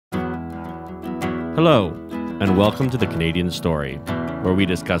Hello, and welcome to the Canadian Story, where we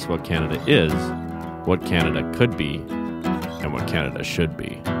discuss what Canada is, what Canada could be, and what Canada should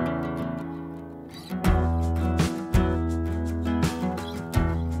be.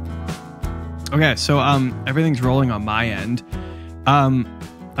 Okay, so everything's rolling on my end. I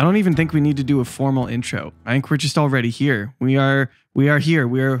don't even think we need to do a formal intro. I think we're just already here. We are here.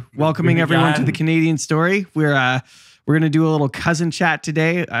 We're welcoming everyone to the Canadian Story. We're going to do a little cousin chat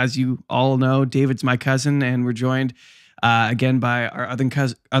today. As you all know, David's my cousin, and we're joined again by our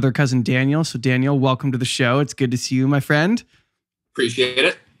other cousin, Daniel. So, Daniel, welcome to the show. It's good to see you, my friend. Appreciate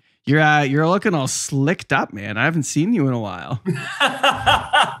it. You're looking all slicked up, man. I haven't seen you in a while.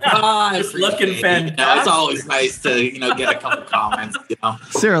 It's looking fantastic. It's always nice to get a couple comments.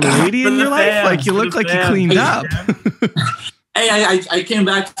 Is there a lady in your life? Like, you look like you cleaned up. Hey, I came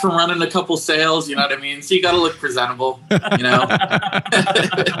back from running a couple sales, you know what I mean? So you got to look presentable,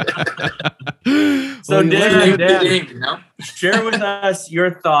 So, Dan, share with us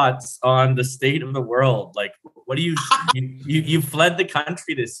your thoughts on the state of the world. Like, what do you fled the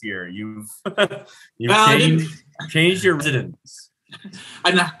country this year? You've changed your residence.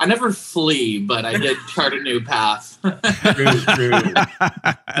 I never flee, but I did chart a new path. True.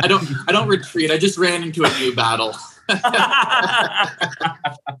 I don't retreat. I just ran into a new battle.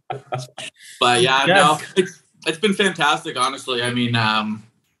 But yeah, yes. No, it's been fantastic, honestly. I mean,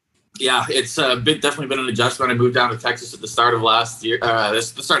 it's definitely been an adjustment. I moved down to Texas at the start of last year, the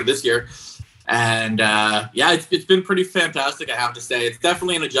start of this year, and it's been pretty fantastic. I have to say, it's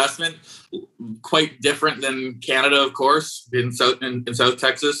definitely an adjustment, quite different than Canada, of course, in South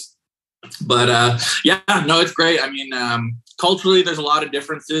Texas. But it's great. I mean, culturally, there's a lot of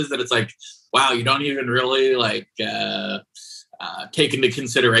differences that it's like, wow, you don't even really take into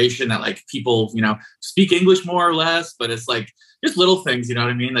consideration that like people, speak English more or less, but it's like just little things, you know what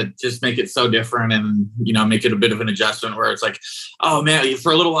I mean, that just make it so different and, make it a bit of an adjustment where it's like, oh man,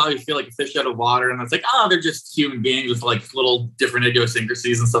 for a little while you feel like a fish out of water, and it's like, oh, they're just human beings with like little different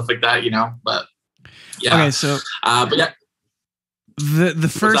idiosyncrasies and stuff like that, but yeah. Okay, so but yeah. The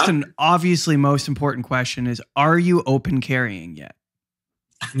first and obviously most important question is, are you open carrying yet?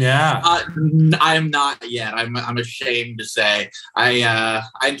 Yeah, I am not yet. I'm ashamed to say I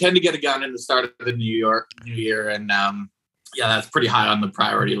intend to get a gun in the start of the new year, and that's pretty high on the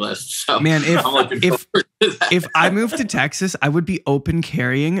priority list. So man, if I moved to Texas, I would be open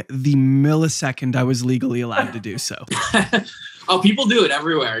carrying the millisecond I was legally allowed to do so. Oh, people do it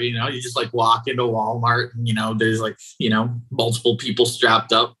everywhere. You just like walk into Walmart and there's like multiple people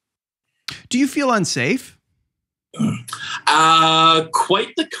strapped up. Do you feel unsafe?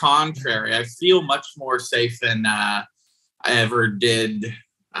 Quite the contrary. I feel much more safe than I ever did.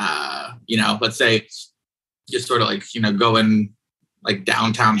 Let's say just sort of like going like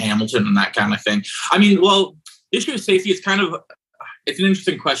downtown Hamilton and that kind of thing. I mean, well, the issue of safety is it's an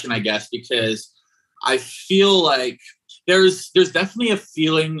interesting question, I guess, because I feel like there's definitely a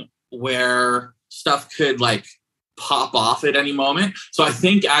feeling where stuff could like pop off at any moment. So I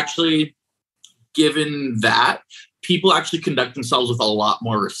think actually, given that, people actually conduct themselves with a lot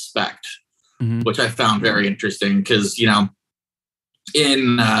more respect, which I found very interesting because,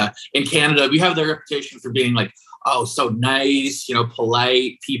 in Canada, we have the reputation for being like, oh, so nice,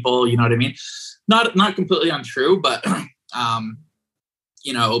 polite people, you know what I mean? Not completely untrue, but,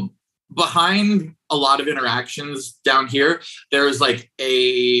 behind a lot of interactions down here, there's like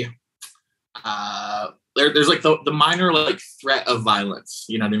there's like the minor like threat of violence.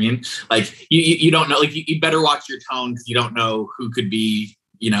 You know what I mean? Like you don't know, like you better watch your tone because you don't know who could be,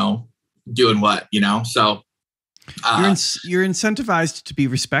 doing what, So you're incentivized to be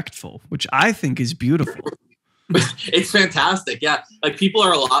respectful, which I think is beautiful. It's fantastic. Yeah. Like people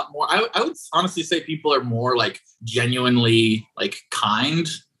are a lot more, I would honestly say people are more like genuinely like kind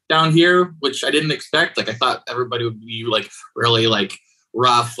down here, which I didn't expect. Like I thought everybody would be like really like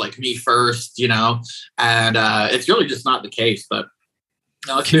rough, like me first, and it's really just not the case. But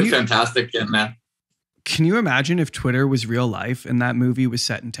no, it's been fantastic. And can you imagine if Twitter was real life and that movie was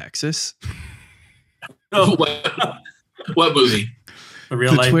set in Texas? What movie?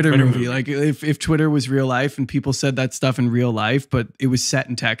 The Twitter movie. Like if Twitter was real life and people said that stuff in real life, but it was set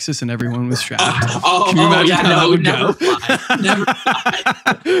in Texas and everyone was strapped. Can you imagine how that would go? Never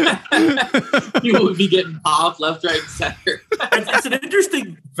fly. People would be getting off left, right, and center. It's an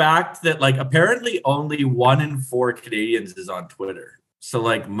interesting fact that like apparently only 1 in 4 Canadians is on Twitter. So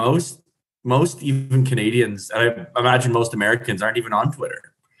like most even Canadians, I imagine most Americans aren't even on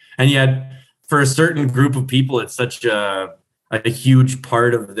Twitter. And yet for a certain group of people, it's such a huge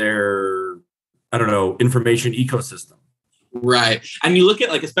part of their, information ecosystem. Right. And you look at,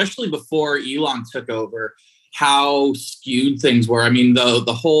 like, especially before Elon took over, how skewed things were. I mean,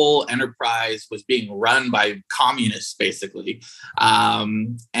 the whole enterprise was being run by communists, basically.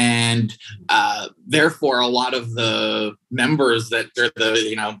 And therefore, a lot of the members that are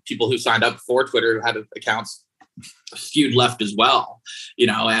the, people who signed up for Twitter who had accounts skewed left as well,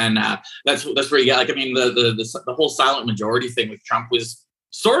 and that's where you get, like, I mean, the whole silent majority thing with Trump was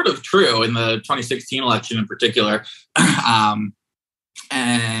sort of true in the 2016 election in particular.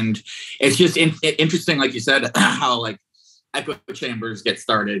 And it's just interesting, like you said, how, like, echo chambers get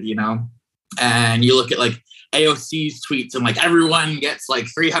started, and you look at, like, AOC's tweets and, like, everyone gets like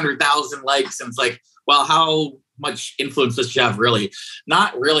 300,000 likes. And it's like, well, how much influence does she have? Really?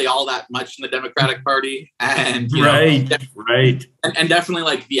 Not really all that much in the Democratic Party. And, right. And definitely,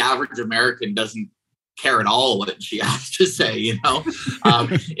 like, the average American doesn't care at all what she has to say,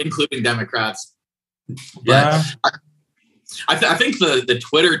 including Democrats. Yeah. But I think the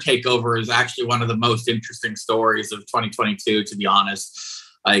Twitter takeover is actually one of the most interesting stories of 2022, to be honest.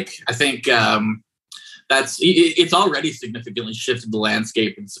 Like, I think it's already significantly shifted the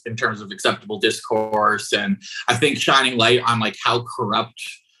landscape in terms of acceptable discourse. And I think shining light on, like, how corrupt,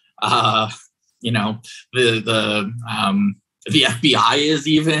 the FBI is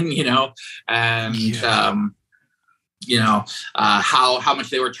even, and, how much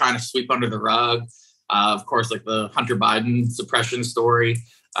they were trying to sweep under the rug. Of course, like the Hunter Biden suppression story,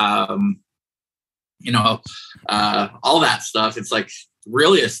 all that stuff. It's, like,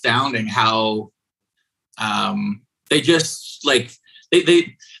 really astounding how they just, like,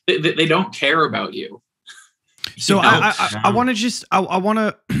 they don't care about you. So I want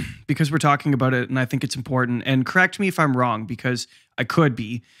to because we're talking about it, and I think it's important, and correct me if I'm wrong, because I could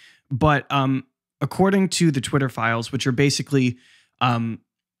be, but according to the Twitter files, which are basically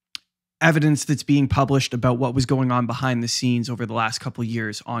evidence that's being published about what was going on behind the scenes over the last couple of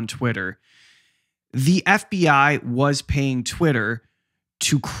years on Twitter, the FBI was paying Twitter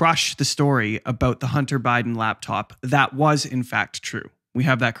to crush the story about the Hunter Biden laptop. That was, in fact, true. We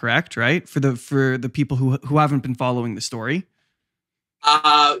have that correct, right? For the people who haven't been following the story.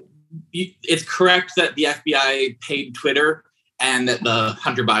 It's correct that the FBI paid Twitter and that the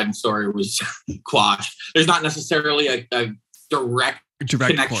Hunter Biden story was quashed. There's not necessarily a direct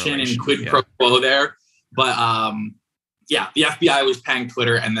connection and quid pro quo there, but the FBI was paying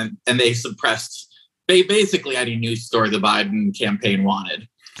Twitter, and they suppressed basically any news story the Biden campaign wanted.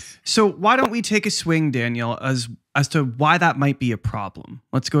 So why don't we take a swing, Daniel, as to why that might be a problem?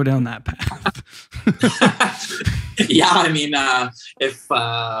 Let's go down that path. Yeah, I mean, if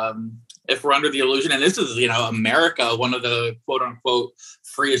we're under the illusion, and this is, America, one of the quote unquote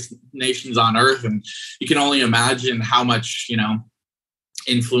freest nations on earth, and you can only imagine how much,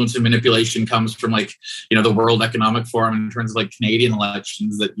 influence and manipulation comes from, like, the World Economic Forum in terms of, like, Canadian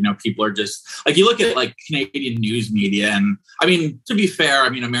elections, that, people are just, like, you look at, like, Canadian news media, and I mean, to be fair, I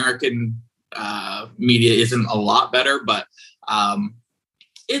mean, American media isn't a lot better, but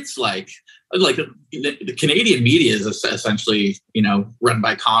it's like the Canadian media is essentially, run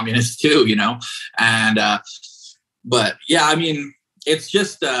by communists too, and but yeah, I mean, it's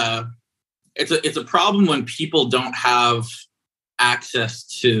just it's a problem when people don't have access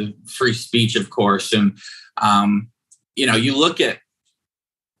to free speech, of course. And, you look at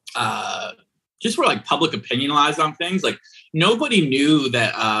just where, like, public opinion lies on things. Like, nobody knew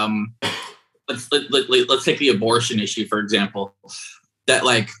that, let's take the abortion issue, for example, that,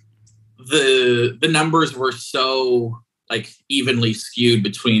 like, the numbers were so, like, evenly skewed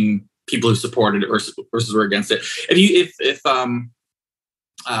between people who supported it versus were against it. If the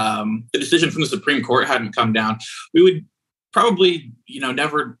decision from the Supreme Court hadn't come down, we would probably,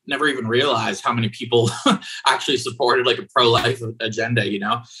 never even realize how many people actually supported, like, a pro-life agenda,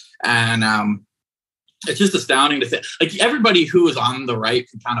 and it's just astounding to think, like, everybody who was on the right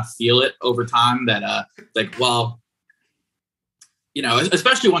could kind of feel it over time that, like, well,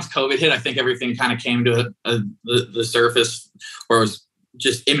 especially once COVID hit, I think everything kind of came to the surface, where it was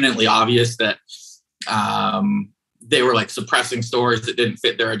just imminently obvious that they were, like, suppressing stories that didn't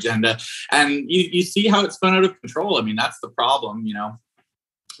fit their agenda. And you see how it spun out of control. I mean, that's the problem,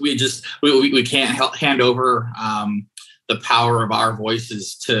 we can't hand over the power of our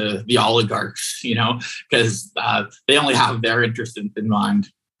voices to the oligarchs, because they only have their interest in mind.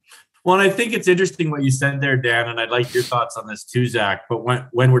 Well, and I think it's interesting what you said there, Dan, and I'd like your thoughts on this too, Zach. But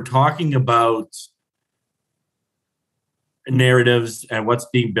when we're talking about narratives and what's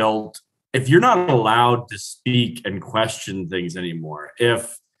being built, if you're not allowed to speak and question things anymore,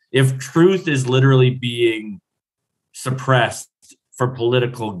 if truth is literally being suppressed for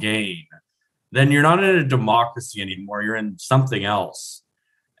political gain, then you're not in a democracy anymore. You're in something else.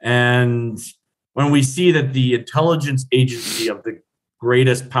 And when we see that the intelligence agency of the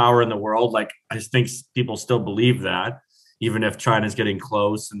greatest power in the world, like I think people still believe that, even if China's getting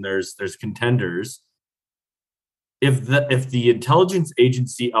close and there's contenders, if the intelligence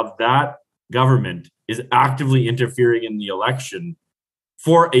agency of that government is actively interfering in the election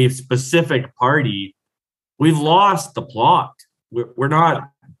for a specific party, we've lost the plot. We're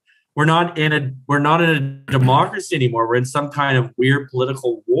not in a democracy anymore. We're in some kind of weird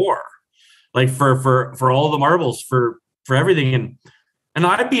political war, like for all the marbles, for everything. And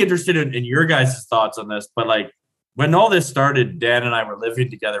I'd be interested in your guys' thoughts on this. But like when all this started, Dan and I were living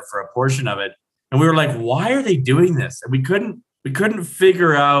together for a portion of it, and we were like, why are they doing this? And we couldn't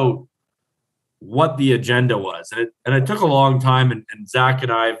figure out what the agenda was. And it took a long time. And Zach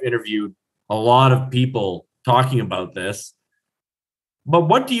and I have interviewed a lot of people talking about this. But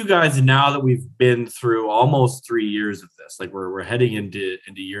what do you guys, now that we've been through almost 3 years of this, like we're heading into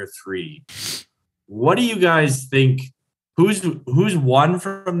year 3, what do you guys think? Who's won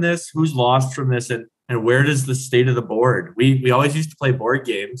from this? Who's lost from this? And where does the state of the board? We always used to play board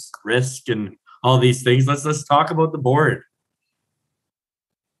games, Risk and all these things. Let's talk about the board.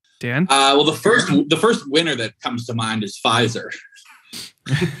 Dan? Well, the first winner that comes to mind is Pfizer.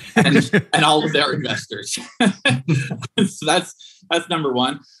 and all of their investors. So that's number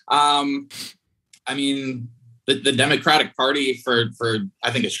one. I mean, the Democratic Party for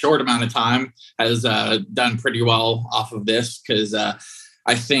I think a short amount of time has done pretty well off of this, because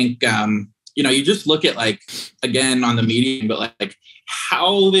I think you just look at, like, again on the media, but like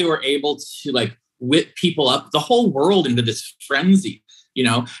how they were able to like whip people up, the whole world into this frenzy,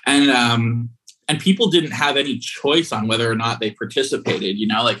 and people didn't have any choice on whether or not they participated,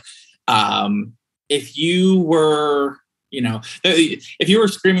 like if you were, if you were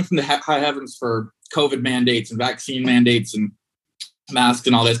screaming from the high heavens for COVID mandates and vaccine mandates and masks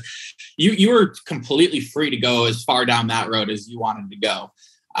and all this, you were completely free to go as far down that road as you wanted to go.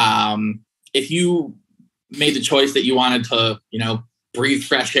 If you made the choice that you wanted to, breathe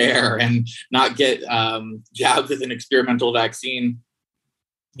fresh air and not get jabbed with an experimental vaccine,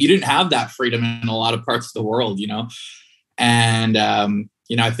 you didn't have that freedom in a lot of parts of the world, and,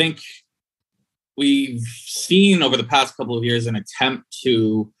 I think we've seen over the past couple of years an attempt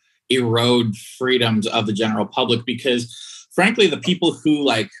to erode freedoms of the general public, because frankly, the people who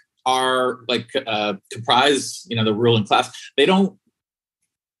comprise, the ruling class, they don't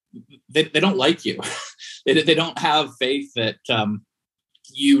like you. they don't have faith that,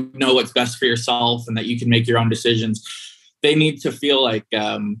 you know what's best for yourself and that you can make your own decisions. They need to feel like,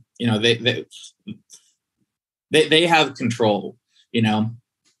 they have control,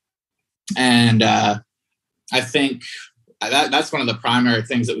 and I think that's one of the primary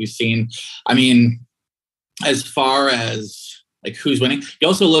things that we've seen. I mean, as far as like who's winning, you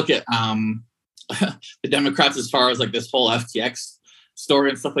also look at the Democrats as far as like this whole FTX story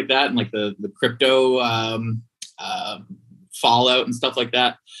and stuff like that, and like the crypto fallout and stuff like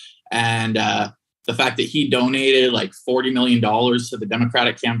that, and the fact that he donated like $40 million to the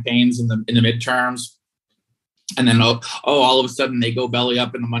Democratic campaigns in the midterms, and then all of a sudden they go belly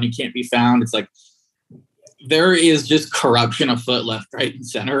up and the money can't be found. It's like there is just corruption afoot left, right, and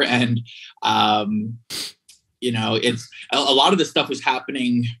center, and it's a lot of this stuff was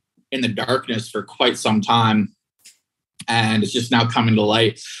happening in the darkness for quite some time, and it's just now coming to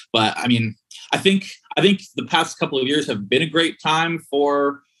light. But I mean, I think the past couple of years have been a great time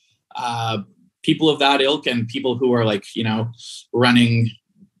for people of that ilk and people who are like, running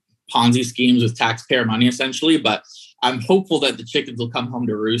Ponzi schemes with taxpayer money, essentially. But I'm hopeful that the chickens will come home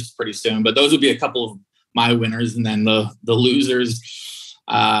to roost pretty soon. But those would be a couple of my winners, and then the losers.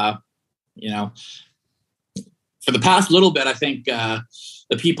 For the past little bit, I think the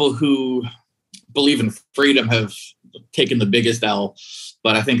people who believe in freedom have taken the biggest L.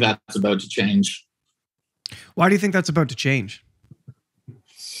 But I think that's about to change. Why do you think that's about to change?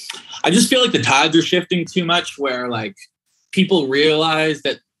 I just feel like the tides are shifting too much, where like people realize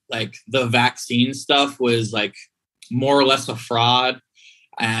that like the vaccine stuff was like more or less a fraud.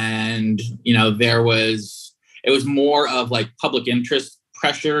 And, it was more of like public interest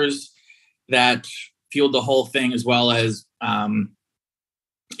pressures that fueled the whole thing, as well as,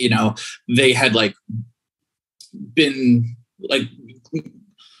 they had like been like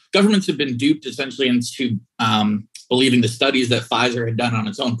governments have been duped essentially into believing the studies that Pfizer had done on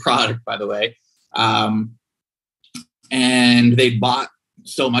its own product, by the way. And they bought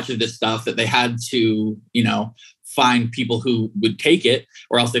so much of this stuff that they had to, find people who would take it,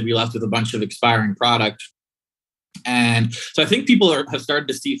 or else they'd be left with a bunch of expiring product. And so I think people have started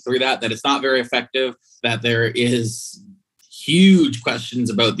to see through that it's not very effective, that there is huge questions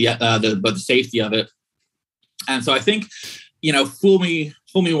about the safety of it. And so I think, fool me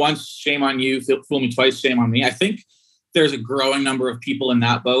once, shame on you, fool me twice, shame on me. I think there's a growing number of people in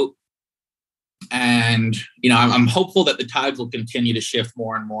that boat. And, I'm hopeful that the tides will continue to shift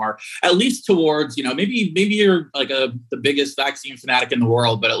more and more, at least towards, maybe you're like the biggest vaccine fanatic in the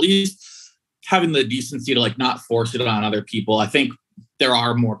world, but at least having the decency to like not force it on other people. I think there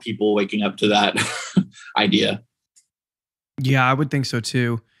are more people waking up to that idea. Yeah, I would think so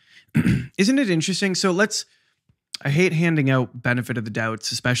too. Isn't it interesting? So I hate handing out benefit of the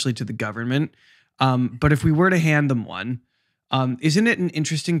doubts, especially to the government. But if we were to hand them one, isn't it an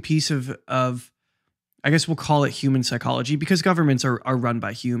interesting piece of I guess we'll call it human psychology, because governments are run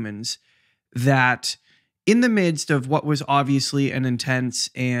by humans, that in the midst of what was obviously an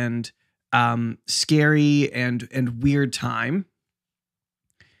intense and scary and weird time,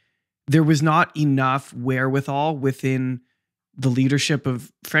 there was not enough wherewithal within the leadership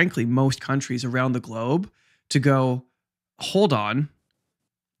of, frankly, most countries around the globe to go, hold on,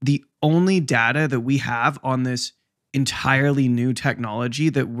 the only data that we have on this entirely new technology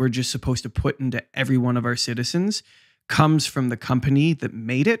that we're just supposed to put into every one of our citizens comes from the company that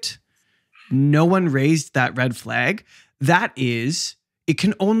made it. No one raised that red flag. It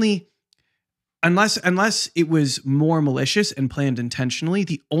can only, unless it was more malicious and planned intentionally,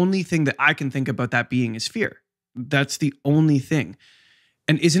 the only thing that I can think about that being is fear. That's the only thing.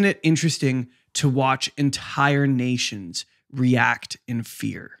 And isn't it interesting to watch entire nations react in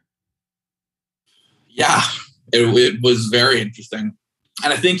fear? Yeah, it was very interesting.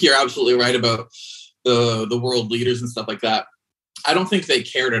 And I think you're absolutely right about the world leaders and stuff like that. I don't think they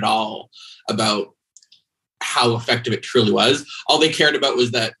cared at all about how effective it truly was. All they cared about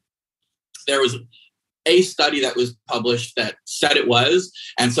was that there was a study that was published that said it was.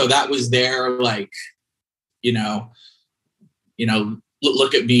 And so that was their, like,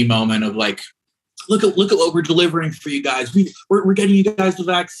 look at me moment of like, look at what we're delivering for you guys. We're getting you guys the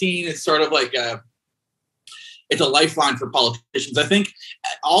vaccine. It's sort of like it's a lifeline for politicians. I think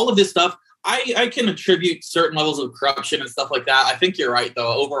all of this stuff, I can attribute certain levels of corruption and stuff like that. I think you're right,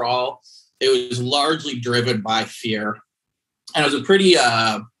 though. Overall, it was largely driven by fear. And it was a pretty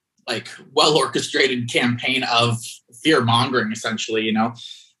well-orchestrated campaign of fear-mongering, essentially.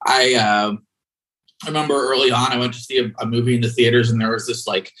 I remember early on, I went to see a movie in the theaters, and there was this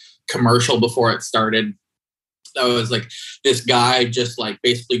like commercial before it started. That was like this guy just like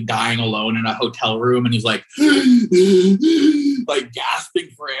basically dying alone in a hotel room, and he's like, like gasping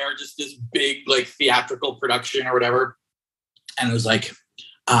for air, just this big like theatrical production or whatever. And it was like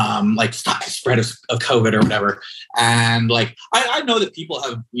stop the spread of COVID or whatever. And like I know that people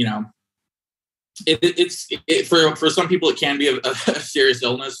have, it's for some people it can be a serious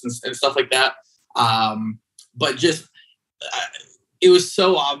illness and stuff like that. But just it was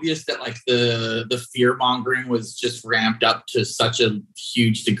so obvious that like the fear mongering was just ramped up to such a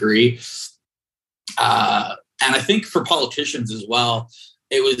huge degree. And I think for politicians as well,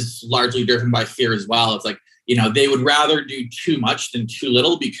 it was largely driven by fear as well. It's like, they would rather do too much than too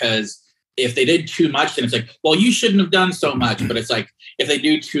little, because if they did too much, then it's like, well, you shouldn't have done so much. But it's like, if they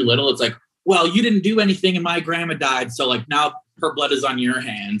do too little, it's like, well, you didn't do anything and my grandma died. So like now her blood is on your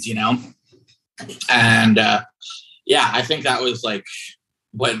hands, And I think that was like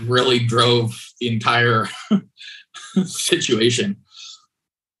what really drove the entire situation.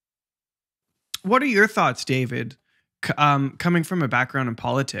 What are your thoughts, David, coming from a background in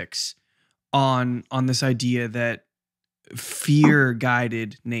politics, on this idea that fear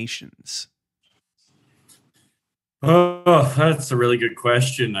guided nations? Oh, that's a really good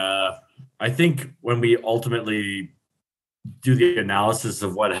question. I think when we ultimately do the analysis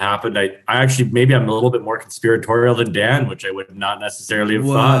of what happened, I actually, maybe I'm a little bit more conspiratorial than Dan, which I would not necessarily have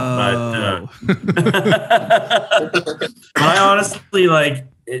thought, but I honestly, like,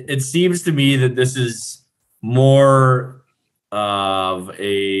 it seems to me that this is more of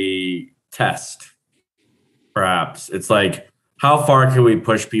a test, perhaps. It's like, how far can we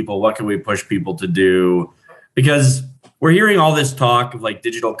push people? What can we push people to do? Because we're hearing all this talk of like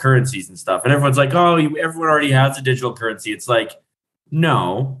digital currencies and stuff, and everyone's like, oh, everyone already has a digital currency. It's like,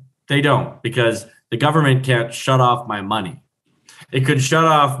 no, they don't, because the government can't shut off my money. It could shut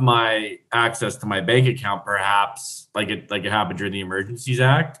off my access to my bank account, perhaps, like it happened during the Emergencies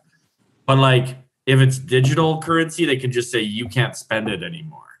Act. But like, if it's digital currency, they can just say you can't spend it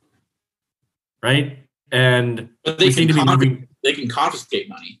anymore, right? And but they can confiscate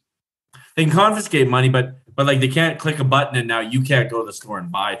money. They can confiscate money, but like they can't click a button and now you can't go to the store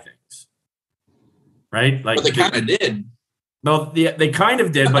and buy things. right? Like but they kind of did. No, they kind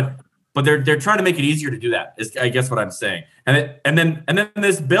of did, but they're trying to make it easier to do that. Is I guess what I'm saying. And then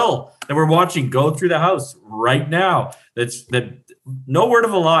this bill that we're watching go through the House right now. That no word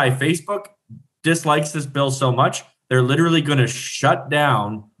of a lie. Facebook dislikes this bill so much they're literally going to shut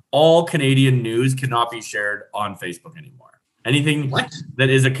down all Canadian news. Cannot be shared on Facebook anymore. Anything that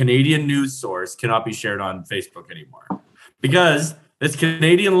is a Canadian news source cannot be shared on Facebook anymore because this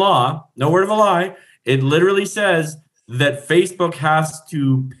Canadian law, no word of a lie, it literally says that Facebook has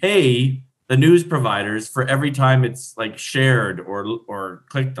to pay the news providers for every time it's like shared or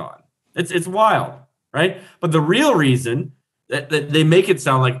clicked on. It's wild, right? But the real reason that they make it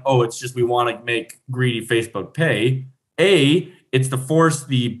sound like, oh, it's just we want to make greedy Facebook pay. A, it's to force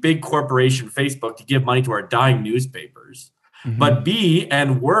the big corporation Facebook to give money to our dying newspapers. Mm-hmm. But B,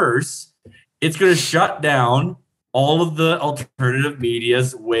 and worse, it's going to shut down all of the alternative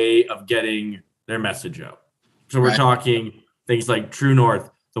media's way of getting their message out. So we're talking things like True North,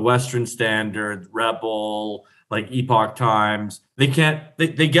 the Western Standard, Rebel, like Epoch Times. They get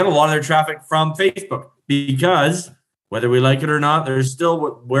a lot of their traffic from Facebook because whether we like it or not, there's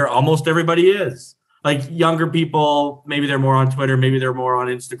still where almost everybody is. Like younger people, maybe they're more on Twitter, maybe they're more on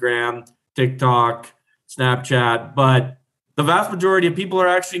Instagram, TikTok, Snapchat, but the vast majority of people are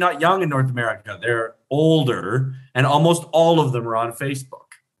actually not young in North America. They're older, and almost all of them are on Facebook.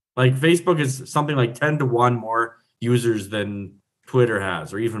 Like Facebook is something like 10 to 1 more users than Twitter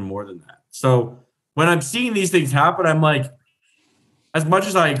has, or even more than that. So when I'm seeing these things happen, I'm like, as much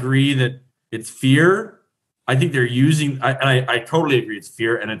as I agree that it's fear, I think they're using, I totally agree it's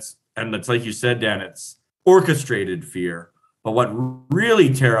fear, and it's like you said, Dan, it's orchestrated fear. But what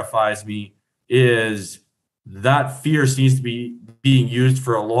really terrifies me is that fear seems to be being used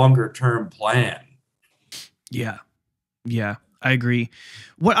for a longer term plan. Yeah, I agree.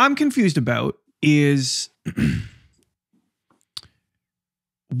 What I'm confused about is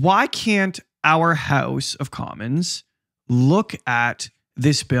why can't our House of Commons look at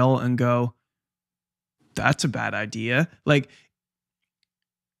this bill and go, that's a bad idea? Like,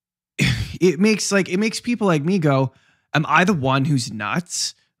 it makes people like me go, am I the one who's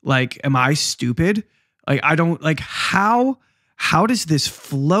nuts? Like, am I stupid? Like, I don't like how does this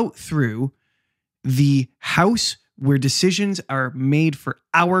float through the House where decisions are made for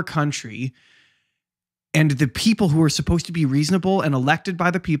our country, and the people who are supposed to be reasonable and elected by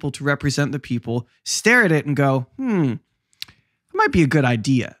the people to represent the people stare at it and go, it might be a good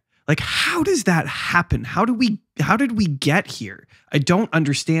idea. Like, how does that happen? How did we get here? I don't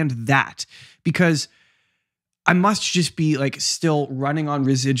understand that, because I must just be like still running on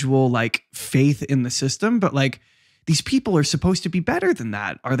residual like faith in the system. But like, these people are supposed to be better than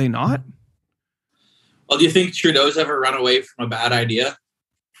that. Are they not? Well, do you think Trudeau's ever run away from a bad idea?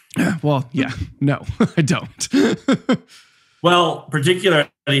 Well, yeah, no, I don't. Well, particularly,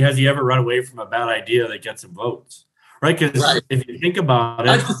 has he ever run away from a bad idea that gets him votes? Right? Because if you think about it,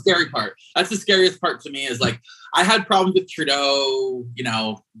 that's the scary part. That's the scariest part to me is like, I had problems with Trudeau,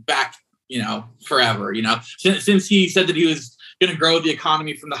 back, forever, since he said that he was going to grow the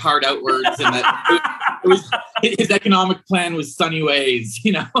economy from the heart outwards, and that it was his economic plan was sunny ways.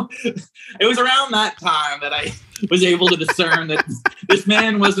 It was around that time that I was able to discern that this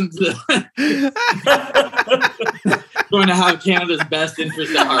man wasn't going to have Canada's best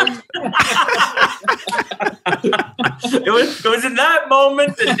interest at heart. It was in that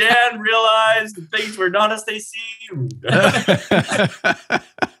moment that Dan realized that things were not as they seemed.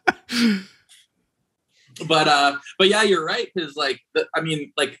 But yeah, you're right. Because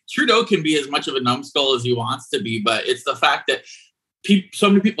Trudeau can be as much of a numbskull as he wants to be, but it's the fact that so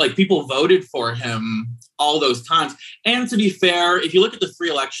many people voted for him all those times. And to be fair, if you look at the 3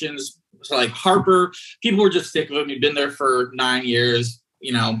 elections, so like Harper, people were just sick of him. He'd been there for 9 years,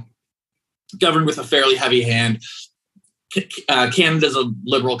 governed with a fairly heavy hand. Canada's a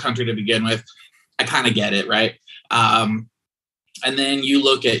liberal country to begin with. I kind of get it, right? And then you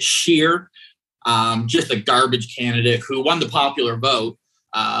look at Scheer, just a garbage candidate who won the popular vote.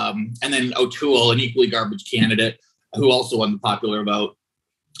 And then O'Toole, an equally garbage candidate who also won the popular vote.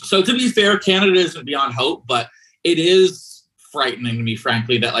 So to be fair, Canada isn't beyond hope, but it is frightening to me,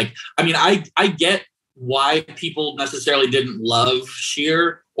 frankly, that I get why people necessarily didn't love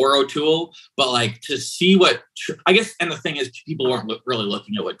Scheer or O'Toole, but to see what I guess, and the thing is, people weren't really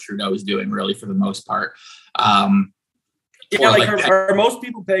looking at what Trudeau was doing, really, for the most part. Are most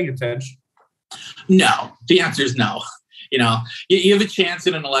people paying attention? No, the answer is no. You have a chance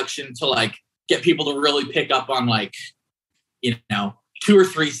in an election to get people to really pick up on 2 or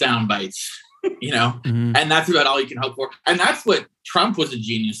 3 sound bites, mm-hmm. And that's about all you can hope for. And that's what Trump was a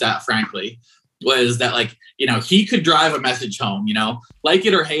genius at, frankly. was that, like, you know, he could drive a message home, you know, like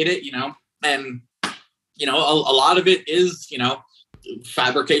it or hate it, you know, and, you know, a lot of it is, you know,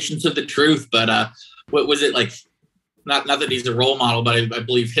 fabrications of the truth. But what was it like? Not that he's a role model, but I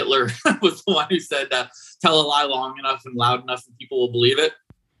believe Hitler was the one who said, tell a lie long enough and loud enough and people will believe it.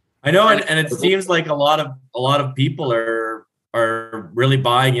 I know. And it seems like a lot of people are really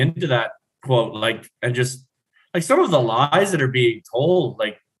buying into that quote, like, and just like some of the lies that are being told,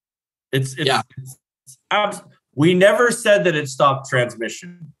 like we never said that it stopped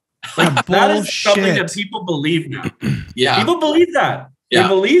transmission. Like, that is something that people believe now. Yeah. People believe that. Yeah. They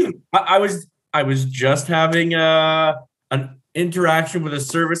believe. I was just having an interaction with a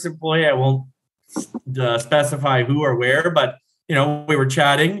service employee. I won't specify who or where, but, you know, we were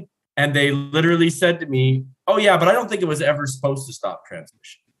chatting and they literally said to me, "Oh yeah, but I don't think it was ever supposed to stop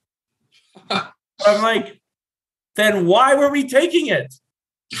transmission." I'm like, then why were we taking it?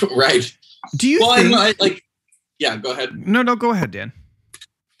 Right. Do you think... like, yeah, go ahead. No, go ahead, Dan.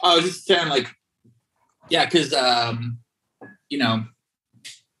 I was just saying, like, yeah, because, you know,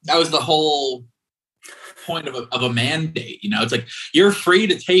 that was the whole point of a mandate. You know, it's like, you're free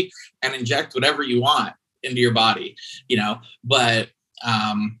to take and inject whatever you want into your body, you know, but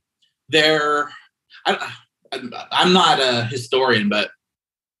I'm not a historian, but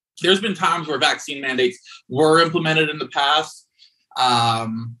there's been times where vaccine mandates were implemented in the past.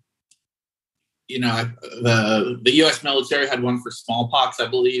 You know, the U.S. military had one for smallpox, I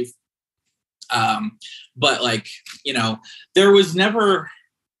believe. But, like, you know, there was never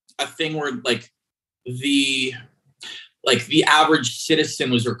a thing where the average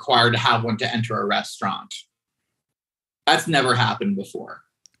citizen was required to have one to enter a restaurant. That's never happened before.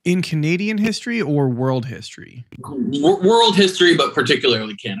 In Canadian history or world history? World history, but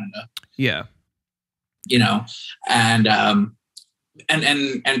particularly Canada. Yeah. You know, and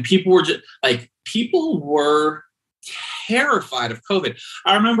people were just like, people were terrified of COVID.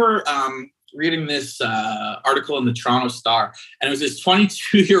 I remember reading this article in the Toronto Star, and it was this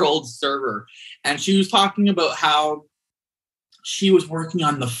 22-year-old server, and she was talking about how she was working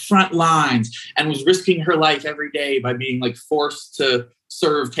on the front lines and was risking her life every day by being, like, forced to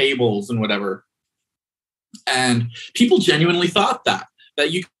serve tables and whatever. And people genuinely thought that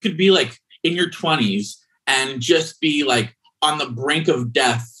you could be, like, in your 20s and just be, like, on the brink of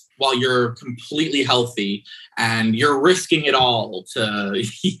death while you're completely healthy, and you're risking it all to,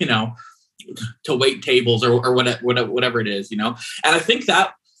 you know, to wait tables or whatever it is, you know. And I think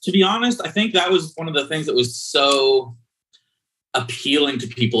that, to be honest, I think that was one of the things that was so appealing to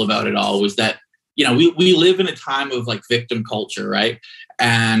people about it all, was that, you know, we live in a time of, like, victim culture, right?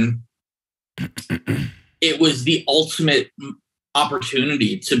 And it was the ultimate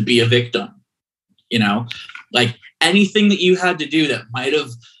opportunity to be a victim, you know, like, anything that you had to do that might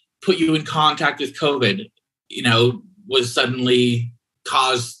have put you in contact with COVID, you know, was suddenly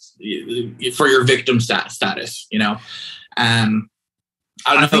caused for your victim status, you know. And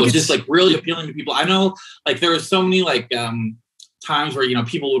I don't know, it was just, like, really appealing to people. I know, like, there was so many, like, times where, you know,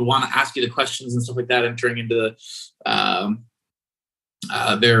 people would want to ask you the questions and stuff like that entering into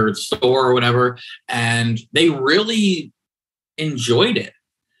their store or whatever, and they really enjoyed it.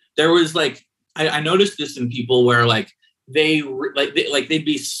 There was, like, I noticed this in people where, like, they'd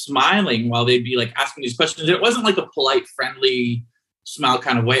be smiling while they'd be, like, asking these questions. It wasn't like a polite, friendly smile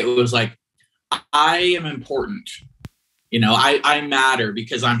kind of way. It was like, I am important, you know, I matter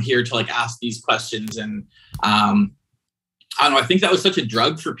because I'm here to, like, ask these questions. And I don't know, I think that was such a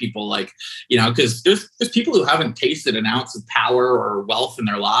drug for people, like, you know, because there's people who haven't tasted an ounce of power or wealth in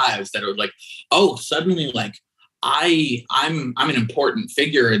their lives that are like, oh, suddenly, like, I'm an important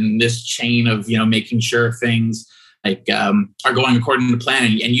figure in this chain of, you know, making sure things, like, are going according to plan,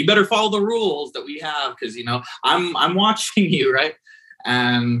 and you better follow the rules that we have, because, you know, I'm watching you, right?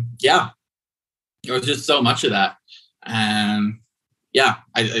 And yeah, there was just so much of that, and yeah,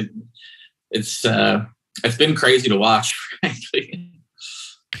 it's been crazy to watch, frankly.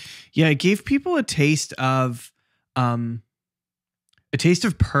 Yeah, it gave people a taste of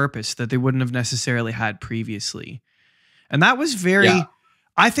purpose that they wouldn't have necessarily had previously, and that was very. Yeah.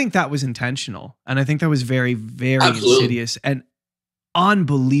 I think that was intentional, and I think that was very, very insidious and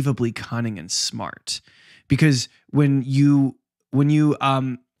unbelievably cunning and smart. Because when you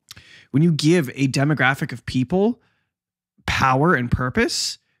give a demographic of people power and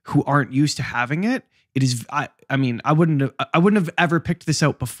purpose who aren't used to having it, it is. I wouldn't have ever picked this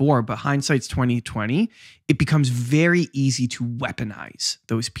out before, but hindsight's 2020. It becomes very easy to weaponize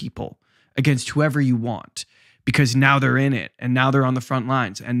those people against whoever you want. Because now they're in it, and now they're on the front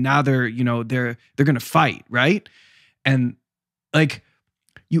lines, and now they're going to fight, right? And, like,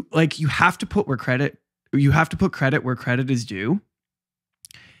 you have to put credit where credit is due.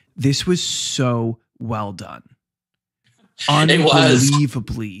 This was so well done. It was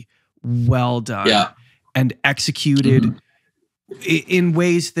Unbelievably well done. Yeah. And executed in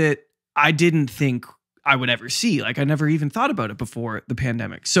ways that I didn't think I would ever see. Like, I never even thought about it before the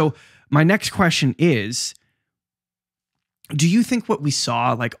pandemic. So my next question is, do you think what we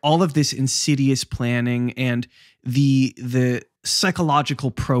saw, like all of this insidious planning and the psychological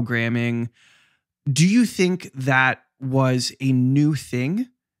programming, do you think that was a new thing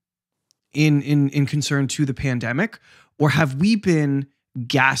in concern to the pandemic? Or have we been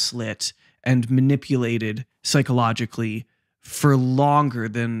gaslit and manipulated psychologically for longer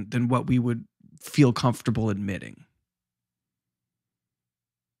than what we would feel comfortable admitting?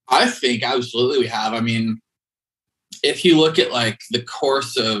 I think absolutely we have. I mean, if you look at like the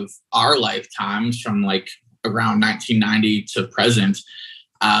course of our lifetimes from like around 1990 to present,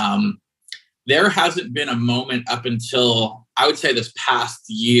 there hasn't been a moment up until I would say this past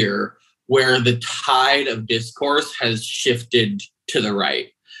year where the tide of discourse has shifted to the right.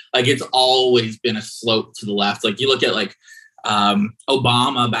 Like, it's always been a slope to the left. Like, you look at like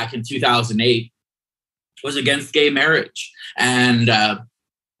Obama back in 2008 was against gay marriage. And,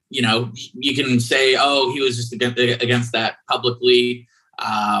 you know, you can say, oh, he was just against that publicly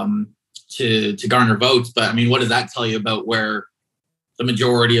to garner votes. But I mean, what does that tell you about where the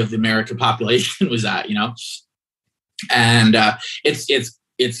majority of the American population was at, you know? And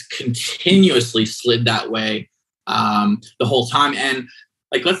it's continuously slid that way the whole time. And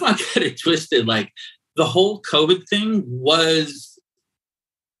like, let's not get it twisted. Like, the whole COVID thing was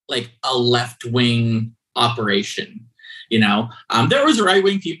like a left-wing operation. You know, there was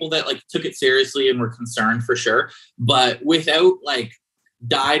right-wing people that like took it seriously and were concerned for sure, but without like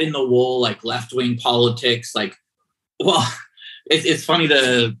dyed in the wool, like left-wing politics, like, well, it's funny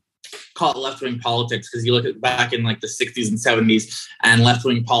to call it left-wing politics because you look at back in like the 60s and 70s and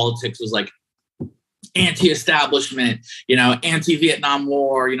left-wing politics was like anti-establishment, you know, anti-Vietnam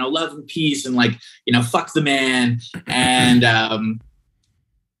War, you know, love and peace and like, you know, fuck the man. And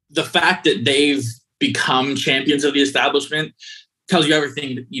the fact that they've become champions of the establishment tells you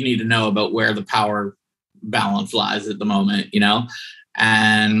everything that you need to know about where the power balance lies at the moment, you know?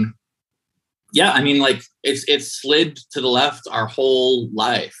 And yeah, I mean, like it's slid to the left our whole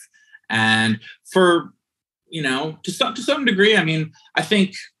life. And for, you know, to some degree, I mean, I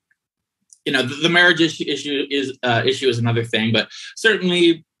think, you know, the marriage issue is another thing, but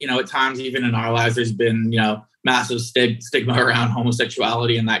certainly, you know, at times, even in our lives, there's been, you know, massive stigma around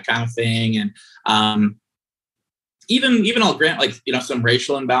homosexuality and that kind of thing. And even I'll grant, like, you know, some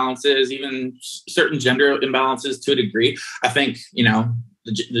racial imbalances, even certain gender imbalances to a degree. I think, you know,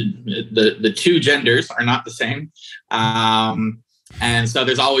 the two genders are not the same. And so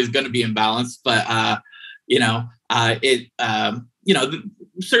there's always going to be imbalance, but, you know, you know,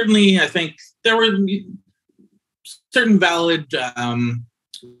 certainly I think there were certain valid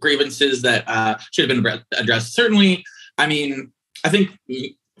grievances that should have been addressed. Certainly, I mean, I think,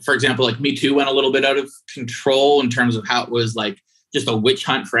 for example, like Me Too went a little bit out of control in terms of how it was like just a witch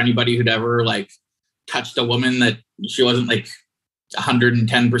hunt for anybody who'd ever like touched a woman that she wasn't like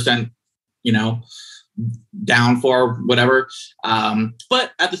 110%, you know, down for, whatever.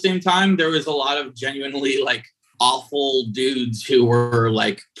 But at the same time, there was a lot of genuinely like awful dudes who were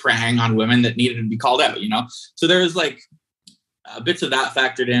like preying on women that needed to be called out, you know? So there was like bits of that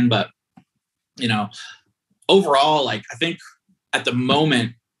factored in, but, you know, overall, like, I think at the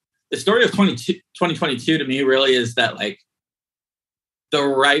moment, the story of 2022 to me really is that like the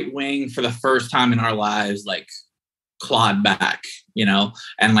right wing for the first time in our lives, like clawed back, you know,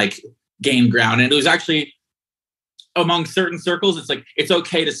 and like gained ground. And it was actually among certain circles, it's like, it's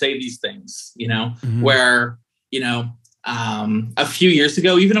okay to say these things, you know, where, you know, a few years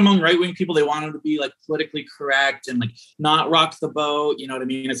ago, even among right-wing people, they wanted to be like politically correct and like not rock the boat. You know what I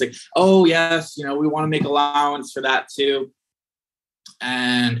mean? It's like, oh yes, you know, we want to make allowance for that too.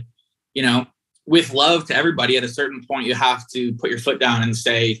 And, you know, with love to everybody, at a certain point, you have to put your foot down and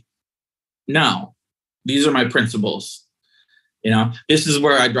say, no, these are my principles. You know, this is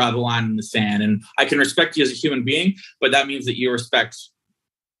where I draw the line in the sand, and I can respect you as a human being, but that means that you respect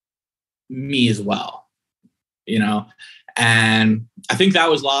me as well. You know, and I think that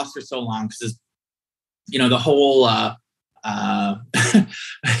was lost for so long because, you know, the whole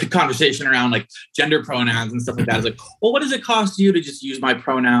conversation around like gender pronouns and stuff like that is like, well, what does it cost you to just use my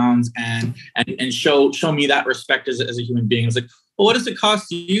pronouns and show me that respect as a human being? It's like, well, what does it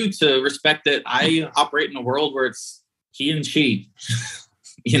cost you to respect that I operate in a world where it's he and she,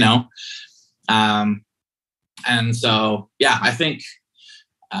 you know? And so, yeah, I think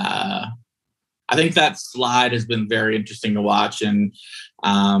I think that slide has been very interesting to watch, and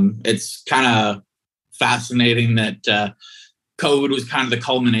it's kind of fascinating that COVID was kind of the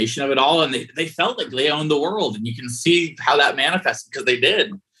culmination of it all, and they felt like they owned the world, and you can see how that manifested because they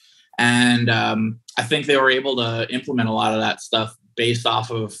did. And I think they were able to implement a lot of that stuff based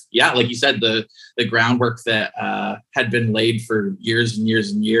off of, like you said, the groundwork that had been laid for years and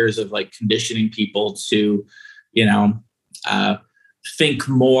years and years of like conditioning people to, think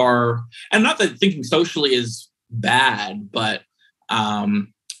more. And not that thinking socially is bad, but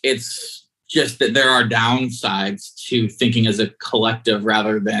it's just that there are downsides to thinking as a collective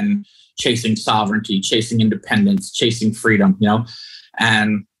rather than chasing sovereignty, chasing independence, chasing freedom,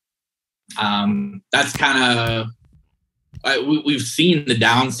 and that's kind of, we've seen the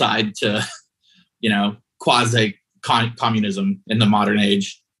downside to, quasi communism in the modern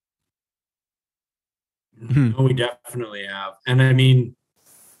age. No, we definitely have. And I mean,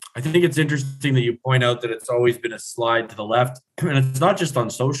 I think it's interesting that you point out that it's always been a slide to the left. And it's not just on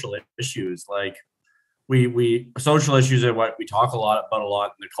social issues. Like we social issues are what we talk a lot about in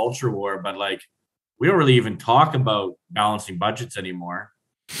the culture war, but like we don't really even talk about balancing budgets anymore.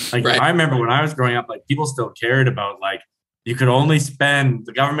 Like right. I remember when I was growing up, like people still cared about like the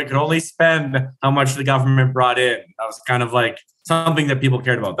government could only spend how much the government brought in. That was kind of like something that people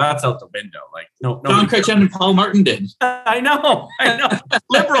cared about. That's out the window. Like no. John Kitchen and Paul Martin did. I know.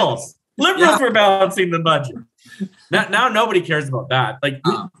 Liberals were balancing the budget. Now nobody cares about that. Like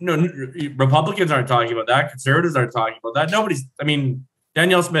Republicans aren't talking about that. Conservatives aren't talking about that.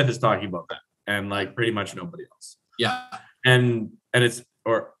 Danielle Smith is talking about that, and like pretty much nobody else. Yeah. And it's,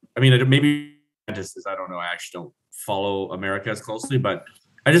 maybe just as I don't know, I actually don't follow America as closely, but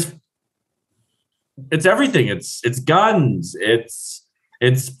it's everything. It's guns. It's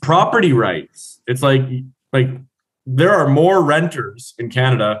property rights. It's like there are more renters in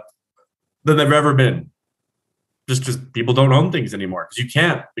Canada than there've ever been. Just because people don't own things anymore because you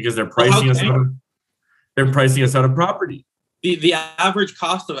can't, because they're pricing us out of property. The average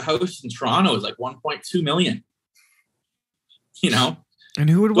cost of a house in Toronto is like 1.2 million. And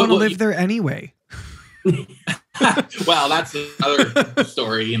who would want to live there anyway? Well, that's another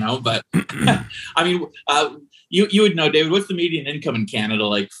story, but you would know, David, what's the median income in Canada?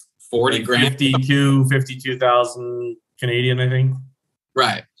 Like 40 grand? 52,000 Canadian, I think.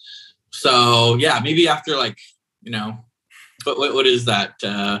 Right. So yeah, maybe after but what is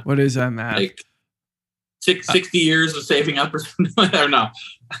that? What is that, Matt? Like 60 years of saving up or something? I don't know.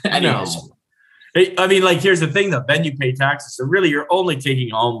 Anyways. No. Here's the thing though. Then you pay taxes, so really you're only taking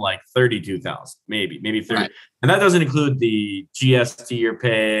home like 32,000, maybe 30, right. And that doesn't include the GST you're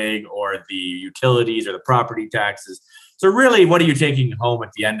paying or the utilities or the property taxes. So really, what are you taking home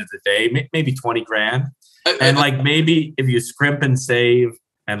at the end of the day? Maybe 20 grand, and maybe if you scrimp and save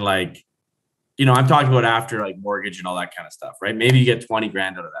and I'm talking about after mortgage and all that kind of stuff, right? Maybe you get 20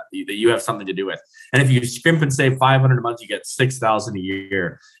 grand out of that you have something to do with. And if you scrimp and save 500 a month, you get 6,000 a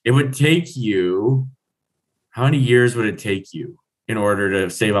year. It would take you, how many years would it take you in order to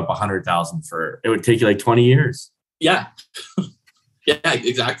save up 100,000 it would take you like 20 years. Yeah. Yeah,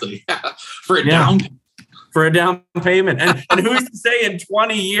 exactly. Yeah. For a down payment. And who's to say in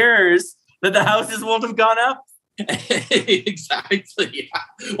 20 years that the houses won't have gone up? Exactly. Yeah.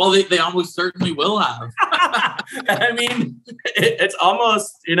 Well, they almost certainly will have. It's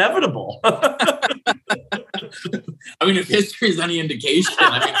almost inevitable. If history is any indication,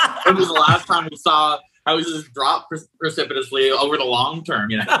 when was the last time we saw houses drop precipitously over the long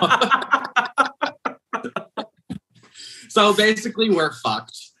term? So basically, we're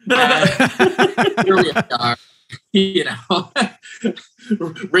fucked. Here we are.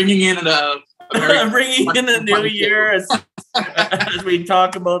 Bringing in a new year as we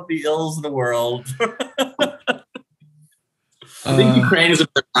talk about the ills of the world. I think Ukraine is a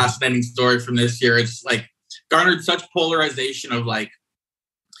fascinating story from this year. It's garnered such polarization of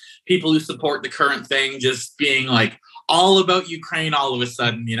people who support the current thing just being all about Ukraine all of a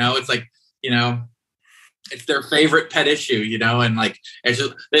sudden. It's it's their favorite pet issue. And it's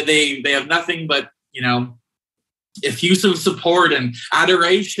just, they have nothing but effusive support and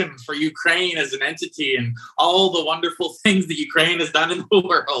adoration for Ukraine as an entity and all the wonderful things that Ukraine has done in the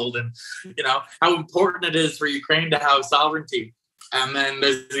world, and how important it is for Ukraine to have sovereignty. And then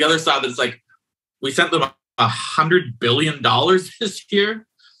there's the other side that's we sent them $100 billion this year.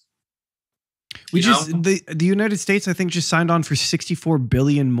 The United States, I think, just signed on for 64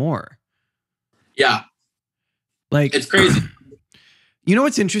 billion more. Yeah, it's crazy. You know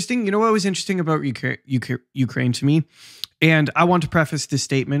what's interesting? You know what was interesting about Ukraine to me? And I want to preface this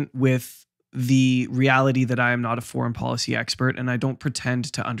statement with the reality that I am not a foreign policy expert and I don't pretend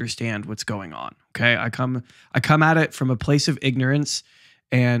to understand what's going on. Okay. I come at it from a place of ignorance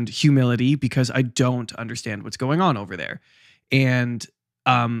and humility because I don't understand what's going on over there. And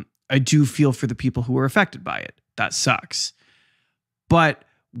I do feel for the people who are affected by it. That sucks. But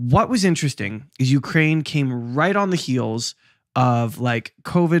what was interesting is Ukraine came right on the heels of like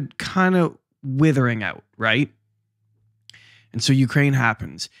COVID kind of withering out, right? And so Ukraine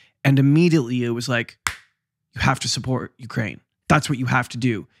happens. And immediately it was like, you have to support Ukraine. That's what you have to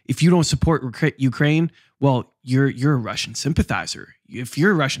do. If you don't support Ukraine, well, you're a Russian sympathizer. If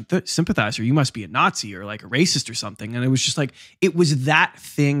you're a Russian sympathizer, you must be a Nazi or like a racist or something. And it was just like, it was that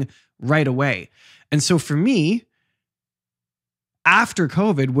thing right away. And so for me, after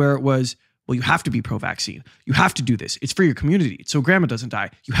COVID, where it was, well, you have to be pro-vaccine. You have to do this. It's for your community. So grandma doesn't die.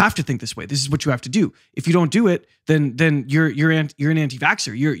 You have to think this way. This is what you have to do. If you don't do it, then you're an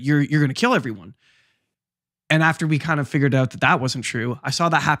anti-vaxxer. You're going to kill everyone. And after we kind of figured out that wasn't true, I saw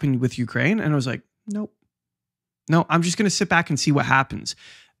that happen with Ukraine, and I was like, nope. No, I'm just going to sit back and see what happens.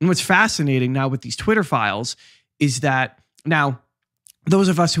 And what's fascinating now with these Twitter files is that now, those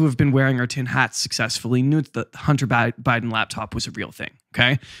of us who have been wearing our tin hats successfully knew that the Hunter Biden laptop was a real thing,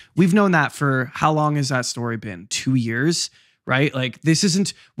 okay? We've known that for, how long has that story been? 2 years, right? Like, this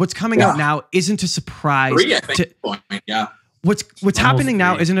isn't, what's coming out now isn't a surprise. 3, I think, yeah. What's happening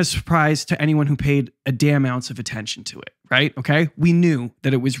now isn't a surprise to anyone who paid a damn ounce of attention to it, right? Okay? We knew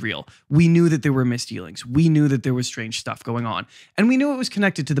that it was real. We knew that there were misdealings. We knew that there was strange stuff going on. And we knew it was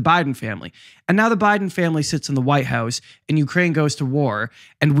connected to the Biden family. And now the Biden family sits in the White House and Ukraine goes to war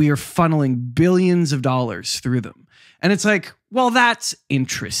and we are funneling billions of dollars through them. And it's like, well, that's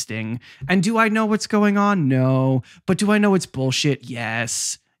interesting. And do I know what's going on? No. But do I know it's bullshit?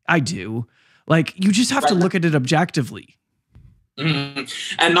 Yes, I do. Like, you just have to look at it objectively. Mm-hmm.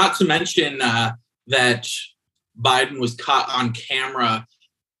 And not to mention that Biden was caught on camera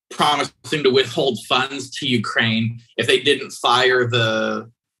promising to withhold funds to Ukraine if they didn't fire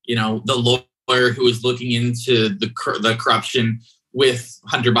the lawyer who was looking into the corruption with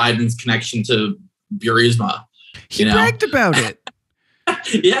Hunter Biden's connection to Burisma. He bragged about it.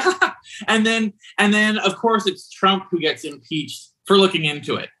 Yeah. And then of course it's Trump who gets impeached for looking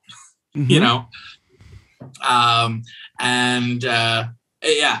into it. Mm-hmm.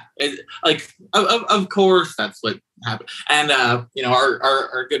 Of course that's what happened. And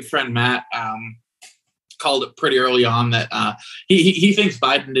our good friend Matt called it pretty early on that he thinks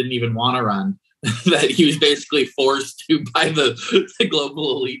Biden didn't even want to run, that he was basically forced to by the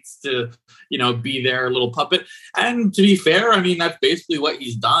global elites to be their little puppet. And to be fair, I mean, that's basically what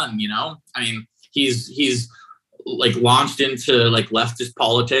he's done. I mean, he's like launched into like leftist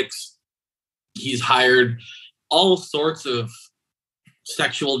politics. He's hired all sorts of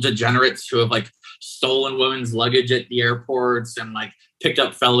sexual degenerates who have like stolen women's luggage at the airports and like picked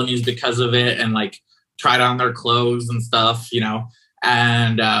up felonies because of it and like tried on their clothes and stuff,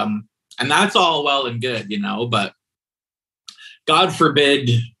 and that's all well and good, but God forbid,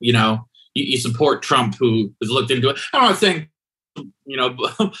 you support Trump who has looked into it. I'm not saying,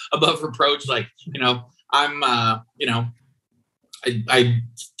 above reproach, like, I'm, I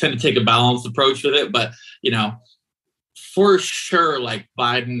tend to take a balanced approach with it, but, for sure, like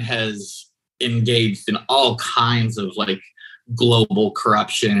Biden has engaged in all kinds of like global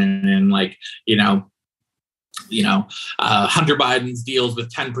corruption and like, Hunter Biden's deals with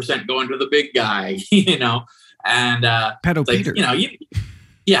 10% going to the big guy, and Pedo Peter.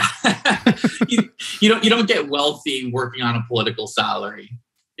 Yeah, you don't get wealthy working on a political salary,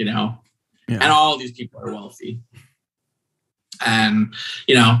 yeah. And all these people are wealthy. And,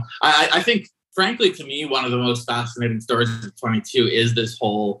 I think, frankly, to me, one of the most fascinating stories of 22 is this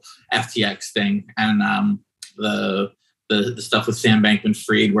whole FTX thing and the stuff with Sam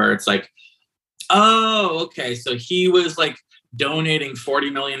Bankman-Fried, where it's like, oh, okay, so he was like donating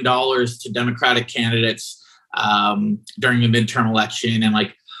 $40 million to Democratic candidates during the midterm election, and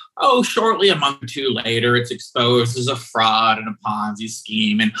like, shortly a month or two later, it's exposed as a fraud and a Ponzi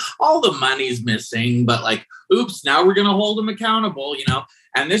scheme, and all the money's missing. But like, oops, now we're gonna hold him accountable,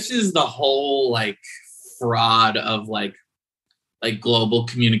 And this is the whole like fraud of like global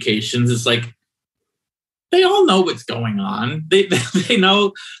communications. It's like they all know what's going on. They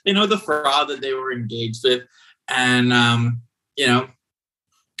know the fraud that they were engaged with, and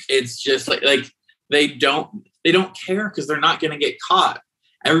it's just like they don't care because they're not gonna get caught.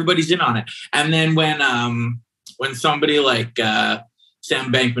 Everybody's in on it. And then when somebody like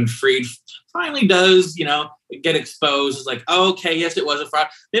Sam Bankman-Fried finally does, get exposed, it's like, oh, okay, yes, it was a fraud.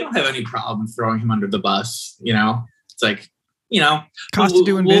 They don't have any problem throwing him under the bus. It's like, cost of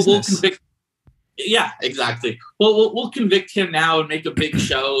doing business. Yeah, exactly. Well, we'll convict him now and make a big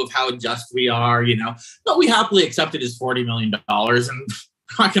show of how just we are, But we happily accepted his $40 million, and I'm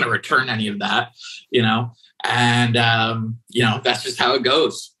not going to return any of that, And, that's just how it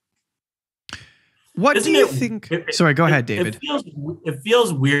goes. What do you think? Sorry, go ahead, David. It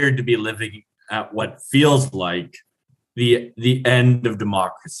feels weird to be living at what feels like the end of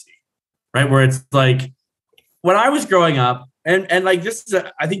democracy, right? Where it's like when I was growing up, and like this is,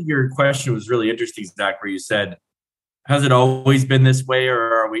 I think your question was really interesting, Zach, where you said, has it always been this way,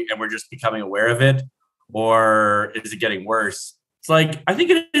 or we're just becoming aware of it, or is it getting worse? It's like, I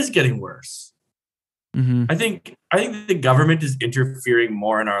think it is getting worse. Mm-hmm. I think the government is interfering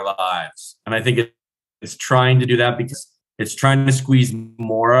more in our lives, and I think it's trying to do that because it's trying to squeeze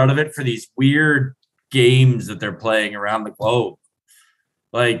more out of it for these weird games that they're playing around the globe.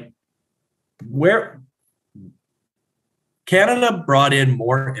 Like, where Canada brought in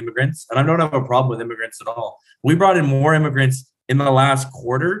more immigrants, and I don't have a problem with immigrants at all. We brought in more immigrants in the last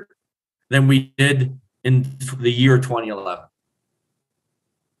quarter than we did in the year 2011.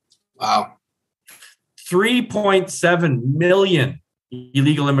 Wow. 3.7 million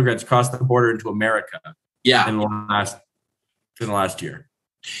illegal immigrants crossed the border into America. Yeah. In the last year.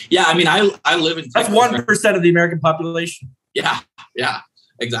 Yeah, I mean, I live in Texas. That's 1% of the American population. Yeah,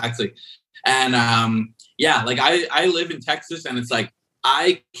 exactly. And like I live in Texas, and it's like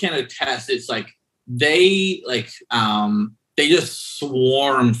I can attest. It's like they just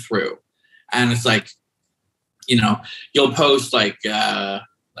swarm through, and it's like, you'll post I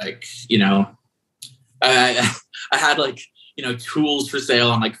had tools for sale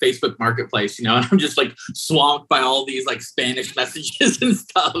on Facebook Marketplace, and I'm just swamped by all these Spanish messages and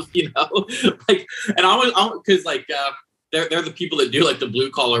stuff, and I was because they're the people that do the blue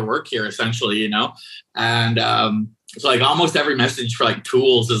collar work here essentially, and so almost every message for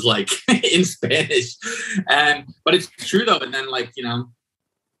tools is in Spanish, but it's true though. And then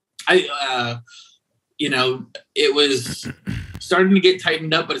it was starting to get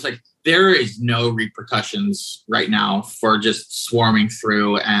tightened up, but it's there is no repercussions right now for just swarming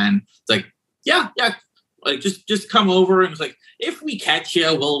through, and it's just come over, and it's if we catch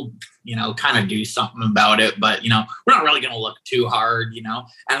you, we'll kind of do something about it, but we're not really going to look too hard, and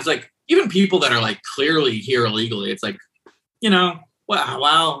it's even people that are clearly here illegally, it's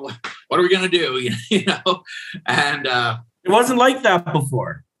wow, what are we going to do? And it wasn't like that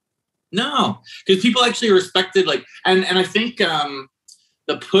before. No, because people actually respected and I think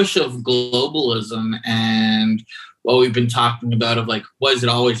the push of globalism and what we've been talking about of was it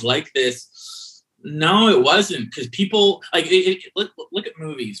always like this? No, it wasn't, because people look at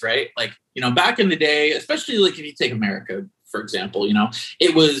movies, right? Back in the day, especially if you take America, for example,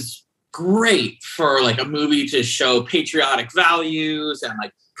 it was great for a movie to show patriotic values and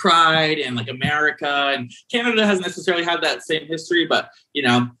pride and America, and Canada hasn't necessarily had that same history, but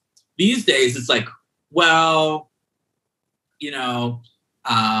these days it's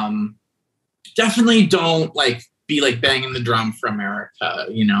definitely don't be banging the drum for America,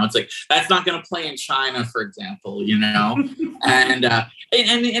 it's that's not going to play in China, for example, and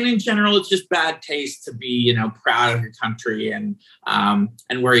in general, it's just bad taste to be, proud of your country and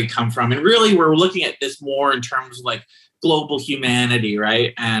where you come from. And really, we're looking at this more in terms of global humanity,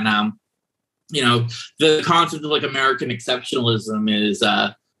 right? And the concept of American exceptionalism is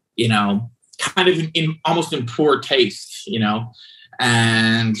kind of almost in poor taste,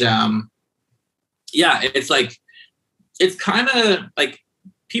 and it's kind of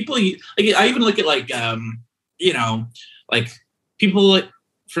people. I even look at people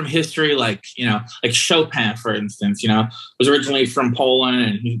from history, Chopin, for instance. Was originally from Poland,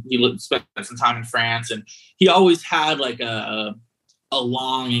 and he spent some time in France, and he always had a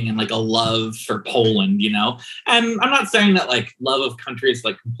longing and a love for Poland. And I'm not saying that love of country is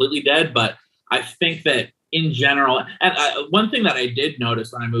completely dead, but I think that in general, and one thing that I did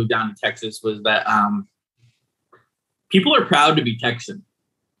notice when I moved down to Texas was that people are proud to be Texan,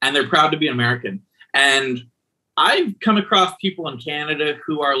 and they're proud to be American. And I've come across people in Canada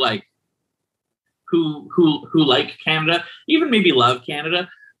who are who like Canada, even maybe love Canada,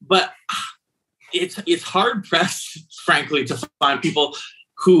 but it's hard pressed, frankly, to find people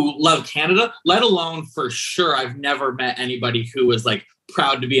who love Canada, let alone for sure. I've never met anybody who was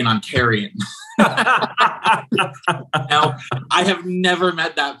proud to be an Ontarian. Now, I have never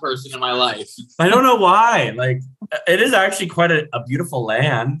met that person in my life. I don't know why. It is actually quite a beautiful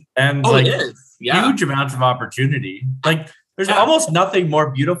land, and it is. Yeah. Huge amounts of opportunity. There's almost nothing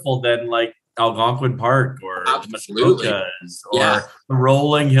more beautiful than Algonquin Park or Absolutely. Muskokas or the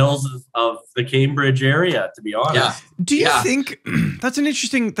rolling hills of the Cambridge area, to be honest. Yeah. Do you think that's an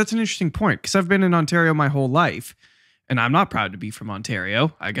interesting point? Because I've been in Ontario my whole life, and I'm not proud to be from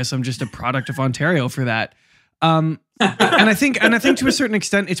Ontario. I guess I'm just a product of Ontario for that. And I think to a certain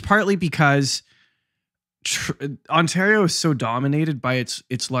extent, it's partly because Ontario is so dominated by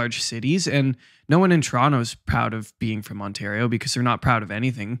its large cities, and no one in Toronto is proud of being from Ontario because they're not proud of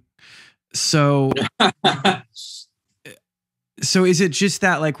anything. So, so is it just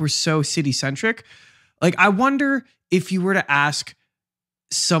that like we're so city centric? Like, I wonder if you were to ask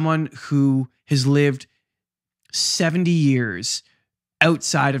someone who has lived 70 years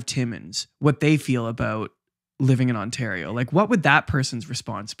outside of Timmins what they feel about living in Ontario, like what would that person's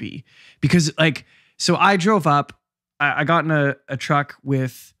response be? Because like, so I drove up, I got in a truck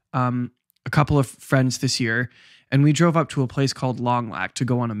with a couple of friends this year, and we drove up to a place called Long Lac to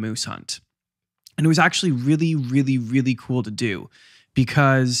go on a moose hunt. And it was actually really, really, really cool to do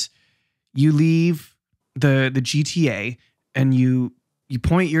because you leave the GTA and you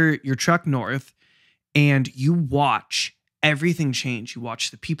point your truck north and you watch everything change. You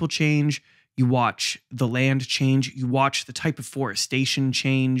watch the people change. You watch the land change. You watch the type of forestation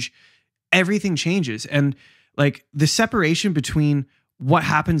change. Everything changes. And like the separation between what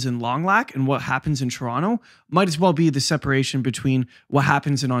happens in Long Lac and what happens in Toronto might as well be the separation between what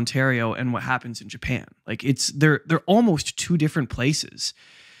happens in Ontario and what happens in Japan. Like they're almost two different places.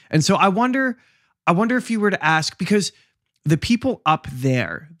 And so I wonder if you were to ask, because the people up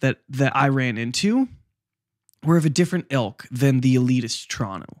there that I ran into were of a different ilk than the elitist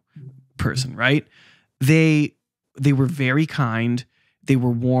Toronto person, right? They were very kind, they were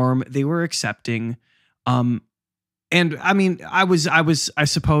warm, they were accepting. And I mean, I was, I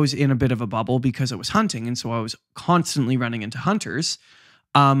suppose, in a bit of a bubble because I was hunting. And so I was constantly running into hunters.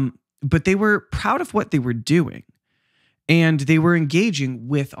 But they were proud of what they were doing and they were engaging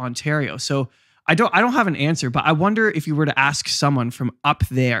with Ontario. So I don't have an answer, but I wonder if you were to ask someone from up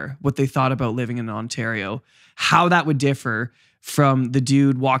there what they thought about living in Ontario, how that would differ from the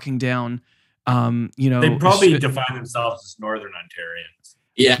dude walking down, They probably define themselves as Northern Ontarians.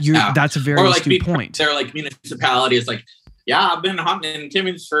 Yeah, that's a very astute point. They're like municipality is like, yeah, I've been hunting in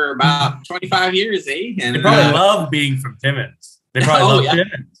Timmins for about 25 years, eh? And they probably love being from Timmins. They probably love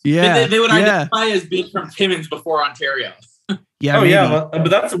Timmins. Yeah, they would identify as being from Timmins before Ontario. Yeah. Yeah, but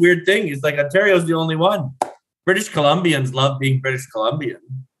that's a weird thing. It's like Ontario's the only one. British Columbians love being British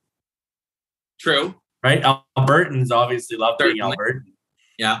Columbian. True. Right? Albertans obviously love being Albertan.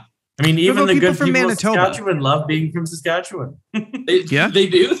 Yeah. I mean, even the good from people Manitoba? of Saskatchewan love being from Saskatchewan. They do. They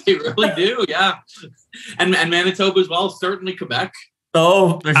really do. Yeah. And Manitoba as well. Certainly Quebec.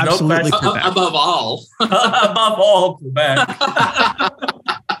 Oh, there's Absolutely no Quebec. Above all. Above all, Quebec.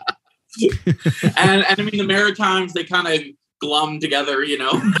 and I mean, the Maritimes, they kind of glum together,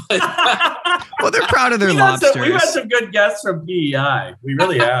 Well, they're proud of their lobsters. We've had some good guests from PEI. We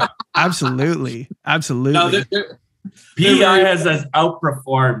really have. Absolutely. No, PEI has us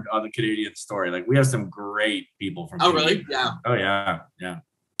outperformed on the Canadian story. Like we have some great people from. Oh, really? Yeah. Oh, yeah.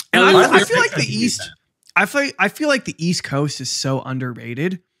 And I feel like the East. I feel like the East Coast is so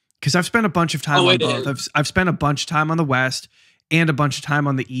underrated because I've spent a bunch of time on both. I've spent a bunch of time on the West and a bunch of time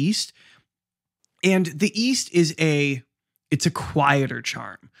on the East. And the East it's a quieter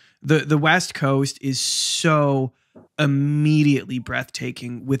charm. The West Coast is so immediately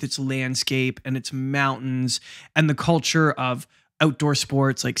breathtaking with its landscape and its mountains and the culture of outdoor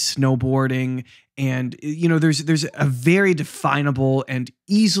sports like snowboarding. And, there's a very definable and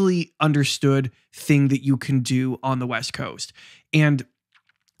easily understood thing that you can do on the West Coast. And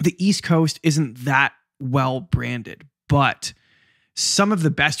the East Coast isn't that well branded, but some of the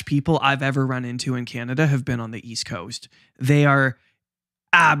best people I've ever run into in Canada have been on the East Coast. They are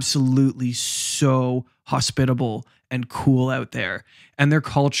absolutely so hospitable and cool out there, and their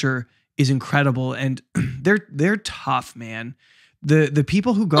culture is incredible, and they're tough, man. The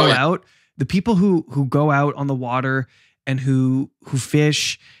people who go out, the people who go out on the water and who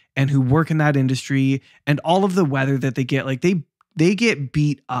fish and who work in that industry and all of the weather that they get, like they get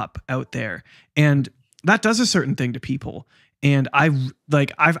beat up out there, and that does a certain thing to people. And I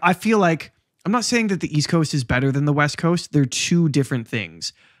feel like, I'm not saying that the East Coast is better than the West Coast. They're two different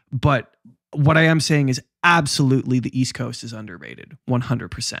things. But what I am saying is absolutely the East Coast is underrated,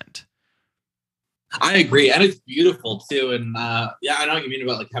 100%. I agree. And it's beautiful too. And I know what you mean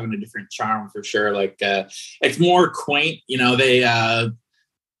about like having a different charm for sure. Like it's more quaint, they're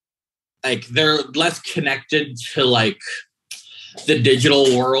less connected to like the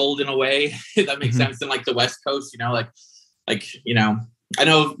digital world in a way, if that makes sense, than like the West Coast, I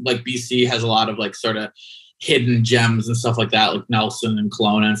know like BC has a lot of like sort of hidden gems and stuff like that, like Nelson and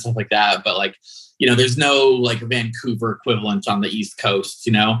Kelowna and stuff like that. But like, you know, there's no like Vancouver equivalent on the East Coast,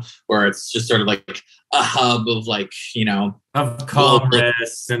 you know, where it's just sort of like a hub of like, you know, of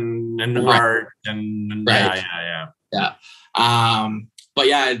commerce and right. art and right. yeah. But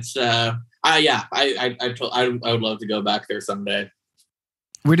yeah, it's I would love to go back there someday.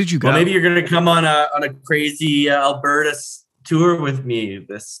 Where did you go? Well, maybe you're gonna come on a crazy Alberta tour with me.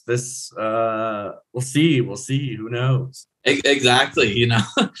 This we'll see. Who knows? Exactly. You know,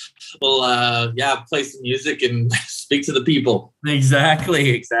 we'll play some music and speak to the people.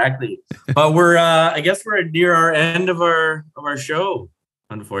 Exactly. But we're I guess we're near our end of our show,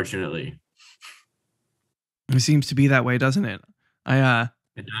 unfortunately. It seems to be that way, doesn't it?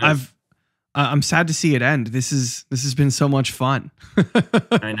 I'm sad to see it end. This has been so much fun.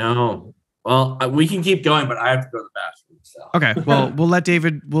 I know. Well, we can keep going, but I have to go to the bathroom. So. Okay. Well, we'll let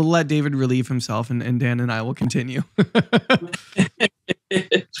David relieve himself, and Dan and I will continue.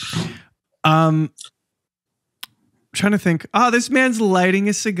 Trying to think. Oh, this man's lighting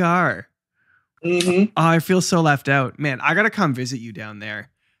a cigar. Mm-hmm. Oh, I feel so left out, man. I gotta come visit you down there.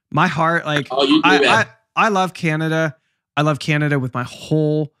 My heart, like, I love Canada. I love Canada with my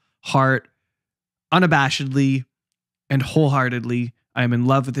whole heart, unabashedly and wholeheartedly. I am in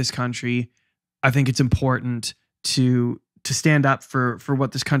love with this country. I think it's important to stand up for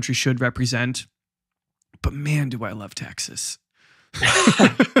what this country should represent. But man, do I love Texas.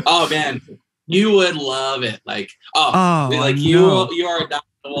 Oh man, you would love it. Like, you are a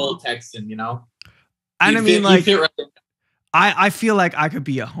down-the-wall Texan, you know. And I mean, like, I feel like I could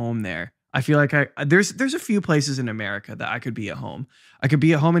be at home there. I feel like there's a few places in America that I could be at home. I could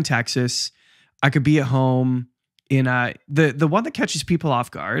be at home in Texas. I could be at home in the one that catches people off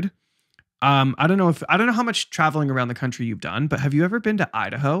guard. I don't know how much traveling around the country you've done, but have you ever been to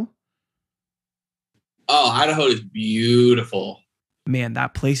Idaho? Oh, Idaho is beautiful. Man,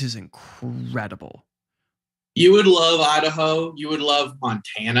 that place is incredible. You would love Idaho. You would love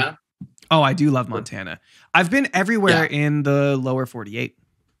Montana. Oh, I do love Montana. I've been everywhere in the lower 48.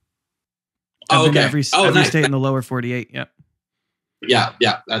 I've been to every nice. state in the lower 48. Yep.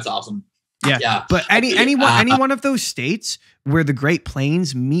 Yeah, that's awesome. Yeah. But any one of those states where the Great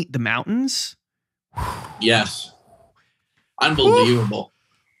Plains meet the mountains. Yes. Unbelievable.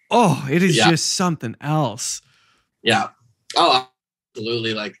 Oh, it is just something else. Yeah. Oh,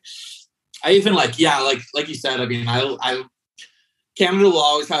 absolutely. Like, I even like you said, I mean, I Canada will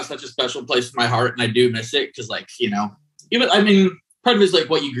always have such a special place in my heart, and I do miss it because, like, you know, even, I mean, part of it is like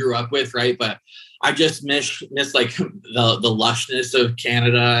what you grew up with, right? But I just miss like the lushness of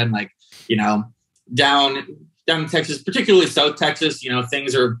Canada, and like, you know, down in Texas, particularly South Texas, you know,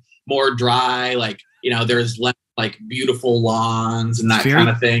 things are more dry. Like, you know, there's less like beautiful lawns and that kind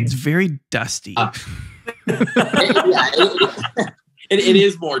of thing. It's very dusty. It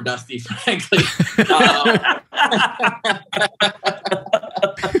is more dusty, frankly.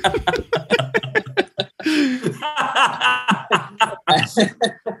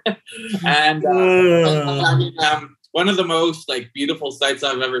 And I mean, one of the most like beautiful sights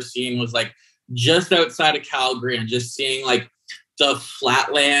I've ever seen was like just outside of Calgary, and just seeing like the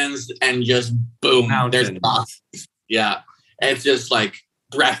flatlands and just boom, mountains. There's dots. Yeah, it's just like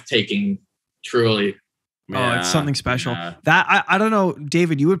breathtaking, truly. Oh, it's something special. That I don't know,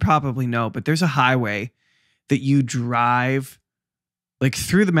 David, you would probably know, but there's a highway that you drive like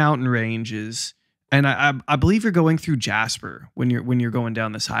through the mountain ranges, and I believe you're going through Jasper when you're going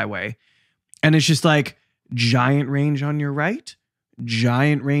down this highway, and it's just like giant range on your right,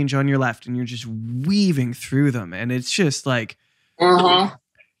 giant range on your left, and you're just weaving through them, and it's just like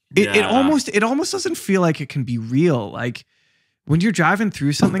it almost doesn't feel like it can be real. Like, when you're driving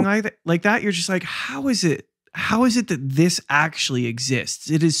through something like that, you're just like, how is it that this actually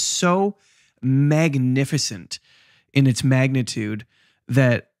exists? It is so magnificent in its magnitude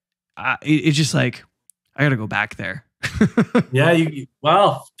that it's just like, I got to go back there. Yeah,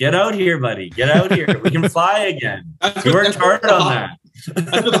 well, get out here, buddy. Get out here. We can fly again. We worked hard on that.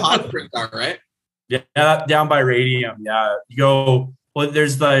 That's where the hot springs are, right? Yeah, down by Radium. Yeah, you go. Well,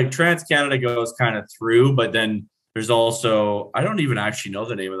 there's the Trans-Canada goes kind of through, but then there's also, I don't even actually know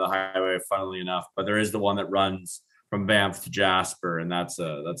the name of the highway, funnily enough, but there is the one that runs from Banff to Jasper, and that's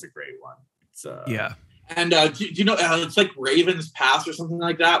a great one. It's yeah. And do you know, it's like Ravens Pass or something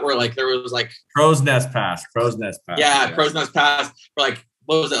like that, where like there was like Crow's Nest Pass. Yeah, Crow's Nest Pass. Where like,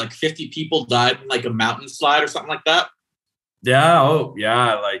 what was it? Like 50 people died in like a mountain slide or something like that. Yeah. Oh,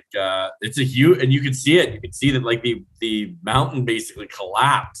 yeah. Like it's a huge, and you can see it. You can see that like the mountain basically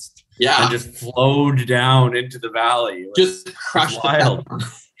collapsed. Yeah. and just flowed down into the valley. Just crushed wild.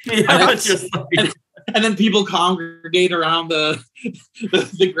 Yeah, just like, and then people congregate around the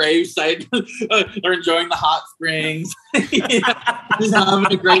gravesite. They're enjoying the hot springs. Just having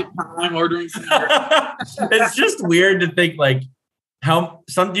a great time, ordering some. It's just weird to think like do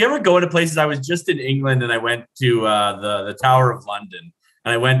you ever go into places? I was just in England and I went to the Tower of London,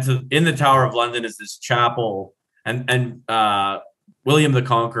 and I went in the Tower of London is this chapel, and William the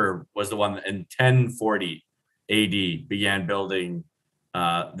Conqueror was the one that in 1040 AD began building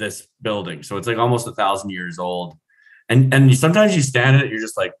this building. So it's like almost 1,000 years old. And sometimes you stand in it, you're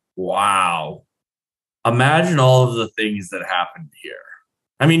just like, wow, imagine all of the things that happened here.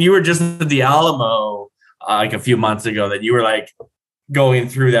 I mean, you were just at the Alamo like a few months ago, that you were like going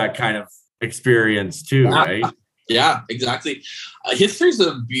through that kind of experience too, right? Yeah, exactly. History's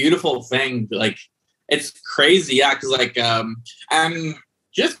a beautiful thing. Like, it's crazy. Yeah. Cause like, and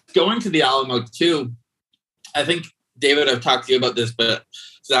just going to the Alamo too, I think, David, I've talked to you about this, but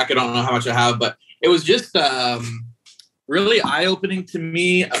Zach, I don't know how much I have, but it was just really eye-opening to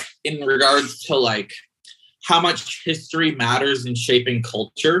me in regards to like how much history matters in shaping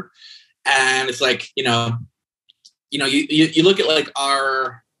culture. And it's like, you look at like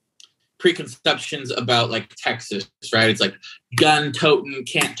our preconceptions about like Texas, right? It's like gun toting,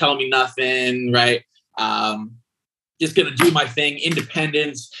 can't tell me nothing, right? Just gonna do my thing,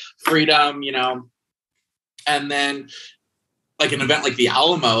 independence, freedom, And then like an event like the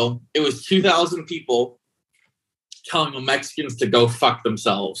Alamo, it was 2,000 people telling the Mexicans to go fuck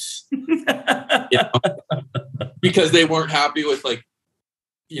themselves. Because they weren't happy with like,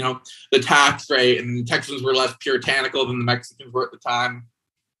 the tax rate, and Texans were less puritanical than the Mexicans were at the time.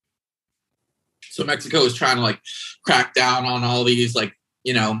 So Mexico was trying to like crack down on all these like,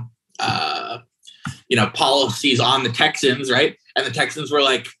 policies on the Texans, right? And the Texans were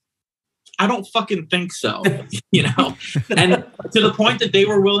like, I don't fucking think so, and to the point that they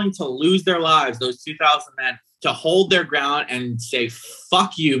were willing to lose their lives, those 2,000 men, to hold their ground and say,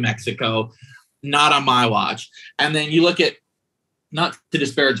 fuck you, Mexico, not on my watch. And then you look at, not to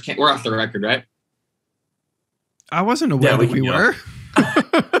disparage, we're off the record, right? I wasn't aware that we were.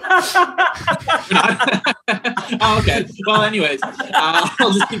 Oh, okay. Well, anyways,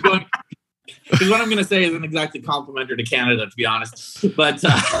 I'll just keep going. Because what I'm going to say isn't exactly complimentary to Canada, to be honest. But,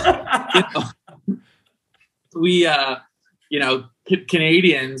 we,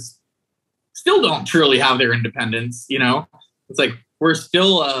 Canadians still don't truly have their independence, It's like we're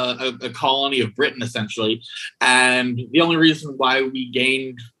still a colony of Britain, essentially. And the only reason why we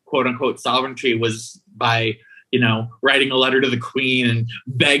gained, quote unquote, sovereignty was by, writing a letter to the Queen and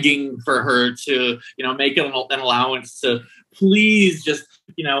begging for her to, make an allowance to please just,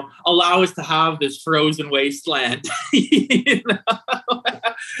 allow us to have this frozen wasteland.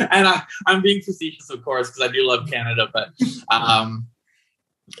 And I'm being facetious, of course, because I do love Canada, but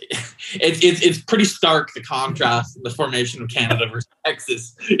it's pretty stark, the contrast in the formation of Canada versus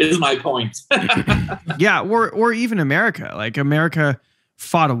Texas is my point. Yeah, or even America. Like, America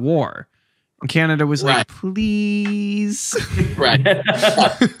fought a war, and Canada was like, please. Right.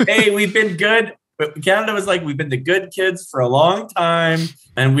 Hey, we've been good. But Canada was like, we've been the good kids for a long time,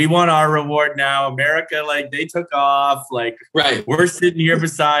 and we want our reward now. America, like, they took off. Like, right. We're sitting here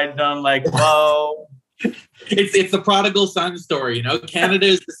beside them, like, whoa. It's the prodigal son story, Canada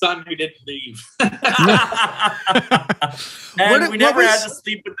is the son who didn't leave. And we never had to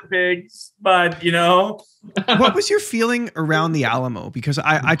sleep with the pigs, but, What was your feeling around the Alamo? Because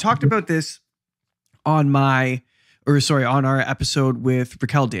I talked about this on our episode with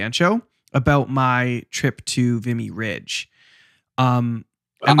Raquel Dancho about my trip to Vimy Ridge. And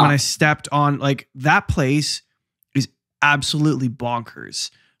when I stepped on, like, that place is absolutely bonkers.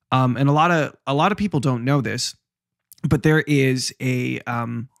 And a lot of people don't know this, but there is I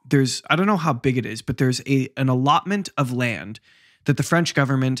don't know how big it is, but there's an allotment of land that the French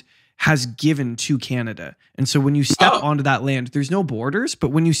government has given to Canada. And so when you step onto that land, there's no borders, but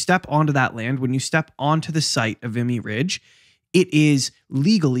when you step onto that land, when you step onto the site of Vimy Ridge, it is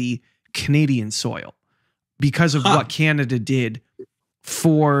legally Canadian soil because of what Canada did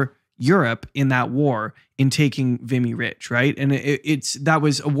for Europe in that war in taking Vimy Ridge, right? And that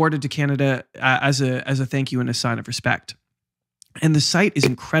was awarded to Canada as a thank you and a sign of respect. And the site is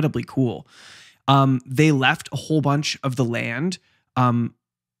incredibly cool. They left a whole bunch of the land.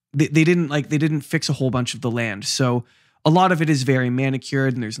 They didn't fix a whole bunch of the land, so a lot of it is very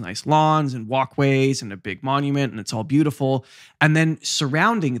manicured, and there's nice lawns and walkways and a big monument, and it's all beautiful. And then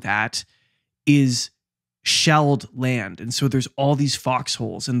surrounding that is shelled land. And so there's all these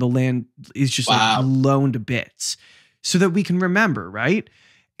foxholes, and the land is just like blown to bits so that we can remember, right?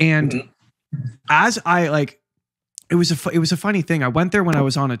 And as I like, it was a funny thing. I went there when I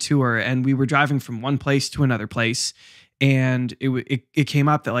was on a tour, and we were driving from one place to another place, and it came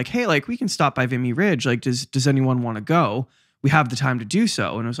up that like, hey, like we can stop by Vimy Ridge. Like, does anyone want to go? We have the time to do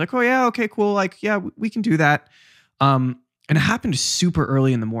so. And I was like, oh yeah, okay, cool. Like, yeah, we can do that. And it happened super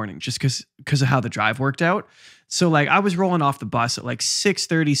early in the morning, just because of how the drive worked out. So like I was rolling off the bus at like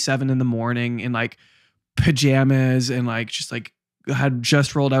 6:37 in the morning in like pajamas and like just like had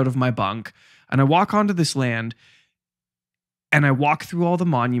just rolled out of my bunk. And I walk onto this land and I walk through all the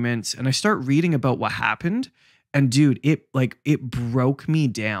monuments and I start reading about what happened. And dude, it broke me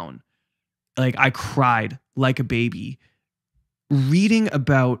down. Like I cried like a baby reading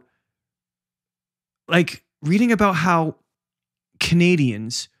about how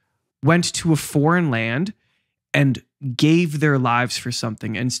Canadians went to a foreign land and gave their lives for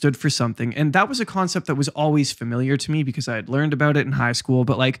something and stood for something. And that was a concept that was always familiar to me because I had learned about it in high school.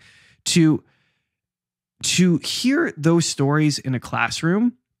 But like to hear those stories in a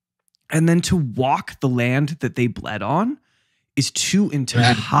classroom and then to walk the land that they bled on is two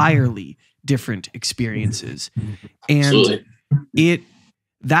entirely different experiences. And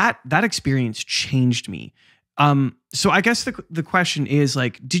that experience changed me. So I guess the question is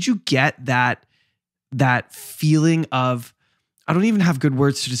like, did you get that feeling of, I don't even have good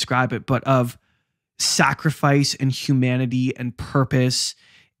words to describe it, but of sacrifice and humanity and purpose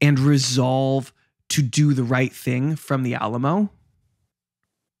and resolve to do the right thing from the Alamo?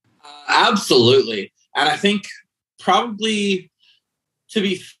 Absolutely. And I think probably, to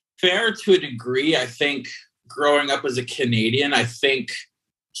be fair to a degree, I think growing up as a Canadian, I think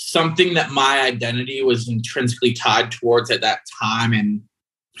something that my identity was intrinsically tied towards at that time, and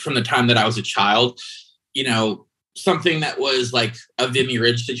from the time that I was a child, you know, something that was like a Vimy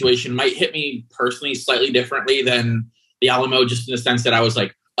Ridge situation might hit me personally slightly differently than the Alamo, just in the sense that I was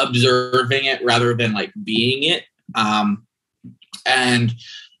like observing it rather than like being it.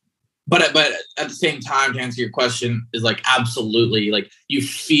 But at the same time, to answer your question, is like absolutely, like you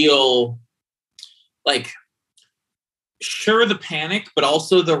feel like, sure, the panic, but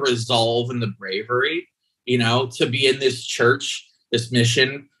also the resolve and the bravery, you know, to be in this church, this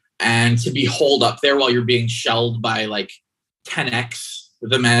mission, and to be holed up there while you're being shelled by like 10x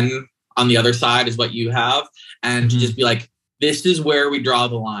the men on the other side is what you have. And to just be like, this is where we draw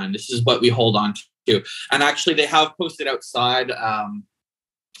the line. This is what we hold on to. And actually they have posted outside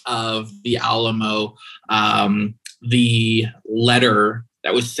of the Alamo the letter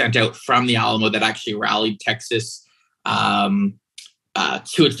that was sent out from the Alamo that actually rallied Texas to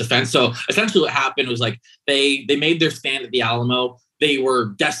its defense. So essentially what happened was like they made their stand at the Alamo. They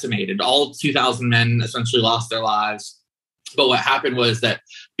were decimated. All 2,000 men essentially lost their lives. But what happened was that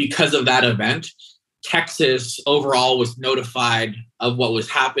because of that event, Texas overall was notified of what was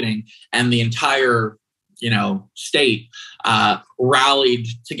happening, and the entire, you know, state rallied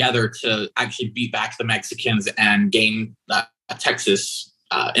together to actually beat back the Mexicans and gain Texas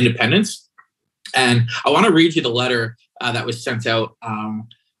independence. And I want to read you the letter that was sent out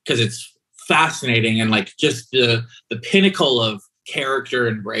because it's fascinating and like just the pinnacle of character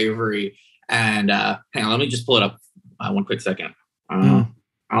and bravery. And hang on, let me just pull it up one quick second.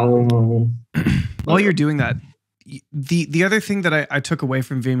 While you're doing that, the other thing that I took away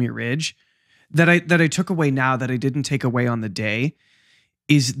from Vimy Ridge that I took away now that I didn't take away on the day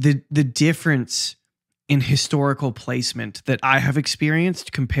is the difference in historical placement that I have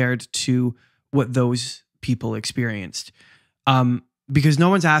experienced compared to what those people experienced. Because no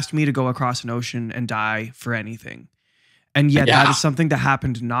one's asked me to go across an ocean and die for anything. And yet that is something that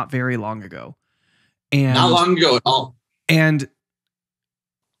happened not very long ago. And not long ago at all. And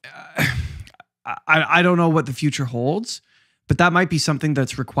I don't know what the future holds, but that might be something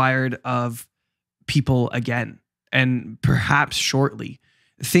that's required of people again, and perhaps shortly.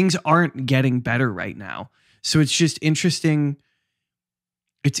 Things aren't getting better right now. So it's just interesting.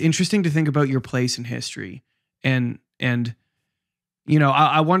 It's interesting to think about your place in history. And you know,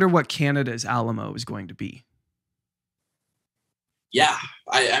 I wonder what Canada's Alamo is going to be. Yeah.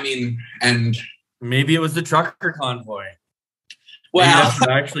 I mean, and maybe it was the trucker convoy. Well, that's what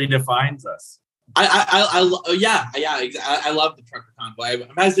actually defines us. I love the trucker convoy.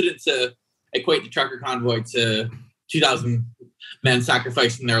 I'm hesitant to equate the trucker convoy to 2,000 men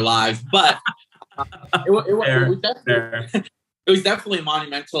sacrificing their lives, but it was definitely a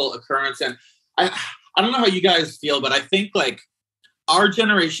monumental occurrence. And I don't know how you guys feel, but I think like our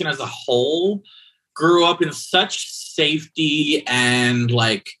generation as a whole grew up in such safety, and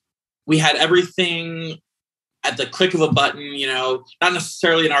like we had everything at the click of a button, not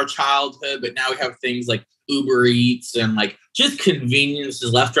necessarily in our childhood, but now we have things like Uber Eats and like just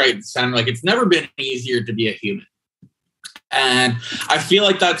conveniences left, right, and center. Like it's never been easier to be a human. And I feel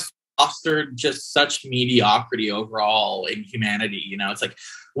like that's fostered just such mediocrity overall in humanity. It's like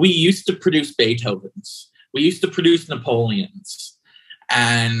we used to produce Beethovens. We used to produce Napoleons.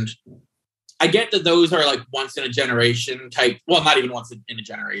 And I get that those are like once in a generation type. Well, not even once in a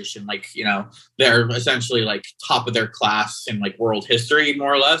generation. Like, they're essentially like top of their class in like world history,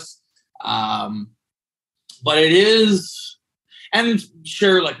 more or less. But it is, and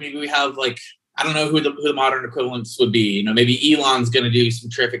sure, like maybe we have like, I don't know who the modern equivalents would be. Maybe Elon's going to do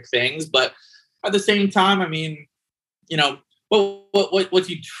some terrific things, but at the same time, I mean, what's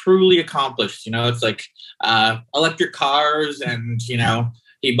he truly accomplished? It's like electric cars, and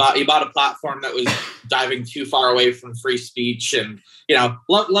he bought a platform that was diving too far away from free speech, and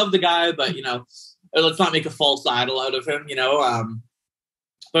love the guy, but let's not make a false idol out of him.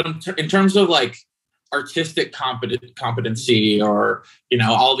 But in terms of like artistic competency or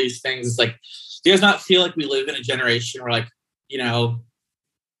all these things, it's like, do you guys not feel like we live in a generation where like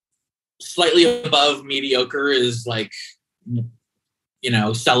slightly above mediocre is like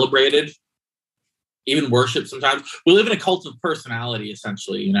celebrated, even worship sometimes? We live in a cult of personality,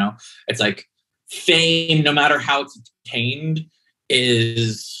 essentially. It's like fame, no matter how it's attained,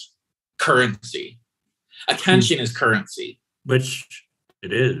 is currency. Attention is currency, which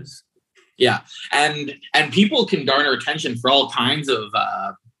it is. Yeah, and people can garner attention for all kinds of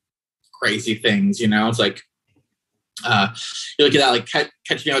crazy things. It's like you look at that like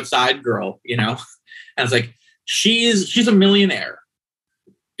Catch Me Outside girl, and it's like she's a millionaire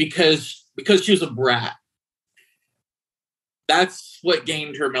because she was a brat. That's what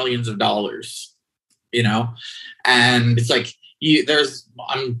gained her millions of dollars, and it's like there's,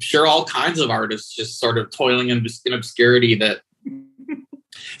 I'm sure, all kinds of artists just sort of toiling in obscurity. That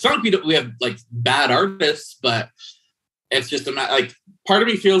it's not like we have like bad artists, but it's just like part of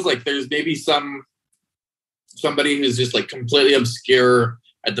me feels like there's maybe somebody who's just like completely obscure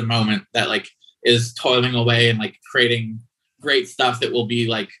at the moment that like is toiling away and like creating great stuff that will be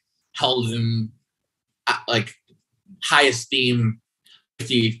like held in like high esteem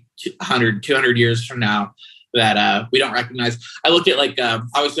 50, 100, 200 years from now that we don't recognize. I look at like,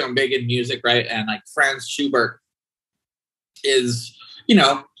 obviously I'm big in music, right? And like Franz Schubert is,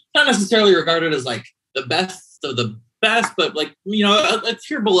 not necessarily regarded as like the best of the best, but like, a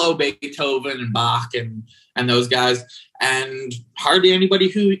tier below Beethoven and Bach and those guys. And hardly anybody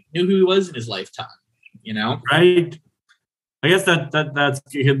who knew who he was in his lifetime, Right. I guess that's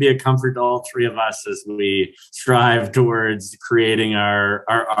could be a comfort to all three of us as we strive towards creating our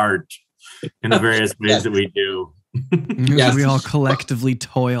art in the various ways that we do. Yes. We all collectively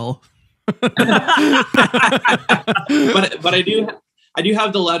toil. But I do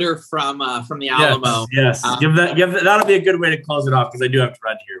have the letter from the Alamo. Yes. Give that. That'll be a good way to close it off because I do have to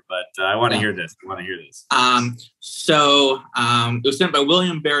run here. But I want to hear this. So it was sent by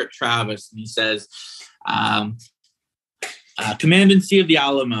William Barrett Travis, and he says, "Commandancy of the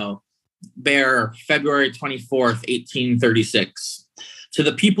Alamo, Bear, February 24th, 1836. To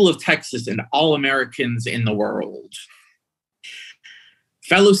the people of Texas and all Americans in the world.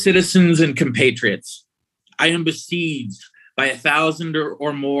 Fellow citizens and compatriots, I am besieged by 1,000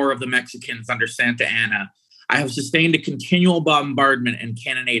 or more of the Mexicans under Santa Anna. I have sustained a continual bombardment and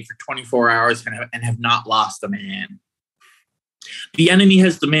cannonade for 24 hours and have not lost a man. The enemy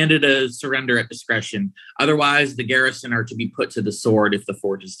has demanded a surrender at discretion. Otherwise, the garrison are to be put to the sword if the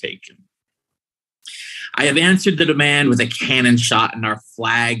fort is taken. I have answered the demand with a cannon shot, and our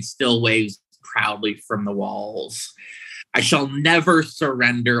flag still waves proudly from the walls. I shall never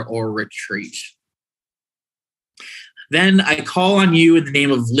surrender or retreat. Then I call on you in the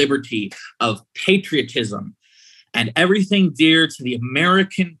name of liberty, of patriotism, and everything dear to the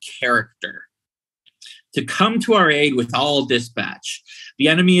American character, to come to our aid with all dispatch. The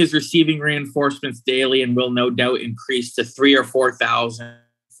enemy is receiving reinforcements daily and will no doubt increase to 3,000 or 4,000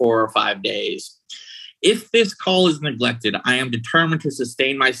 4 or 5 days. If this call is neglected, I am determined to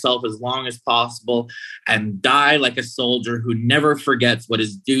sustain myself as long as possible and die like a soldier who never forgets what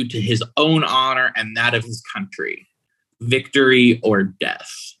is due to his own honor and that of his country. Victory or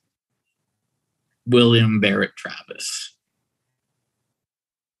death. William Barrett Travis."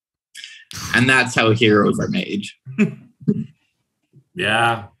 And that's how heroes are made.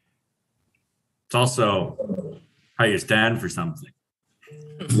 Yeah. It's also how you stand for something.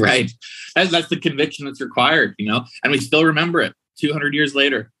 Right. That's the conviction that's required, and we still remember it 200 years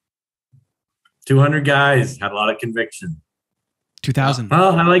later. 200 guys had a lot of conviction. 2000.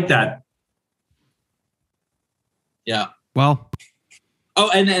 Well, I like that. Yeah. Well. Oh,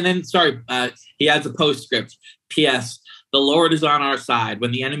 and then sorry, he adds a postscript. P.S. The Lord is on our side.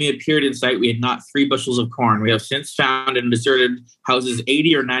 When the enemy appeared in sight, we had not 3 bushels of corn. We have since found in deserted houses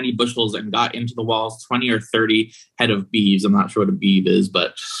 80 or 90 bushels and got into the walls 20 or 30 head of beeves. I'm not sure what a beeve is,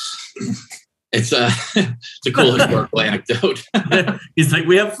 but it's a cool historical anecdote. He's like,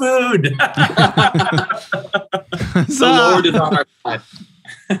 we have food. The Lord is on our side.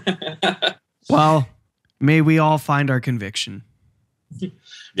 Well, may we all find our conviction.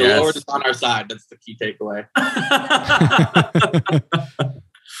 The Lord is on our side. That's the key takeaway.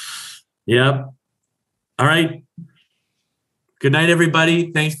 Yep. All right. Good night,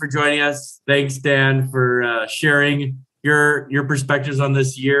 everybody. Thanks for joining us. Thanks, Dan, for sharing your perspectives on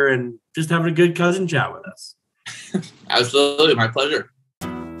this year and just having a good cousin chat with us. Absolutely. My pleasure.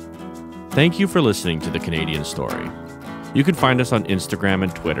 Thank you for listening to The Canadian Story. You can find us on Instagram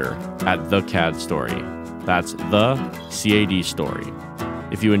and Twitter at The CAD Story. That's The CAD Story.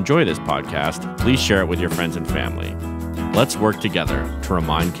 If you enjoy this podcast, please share it with your friends and family. Let's work together to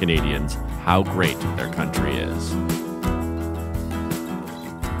remind Canadians how great their country is.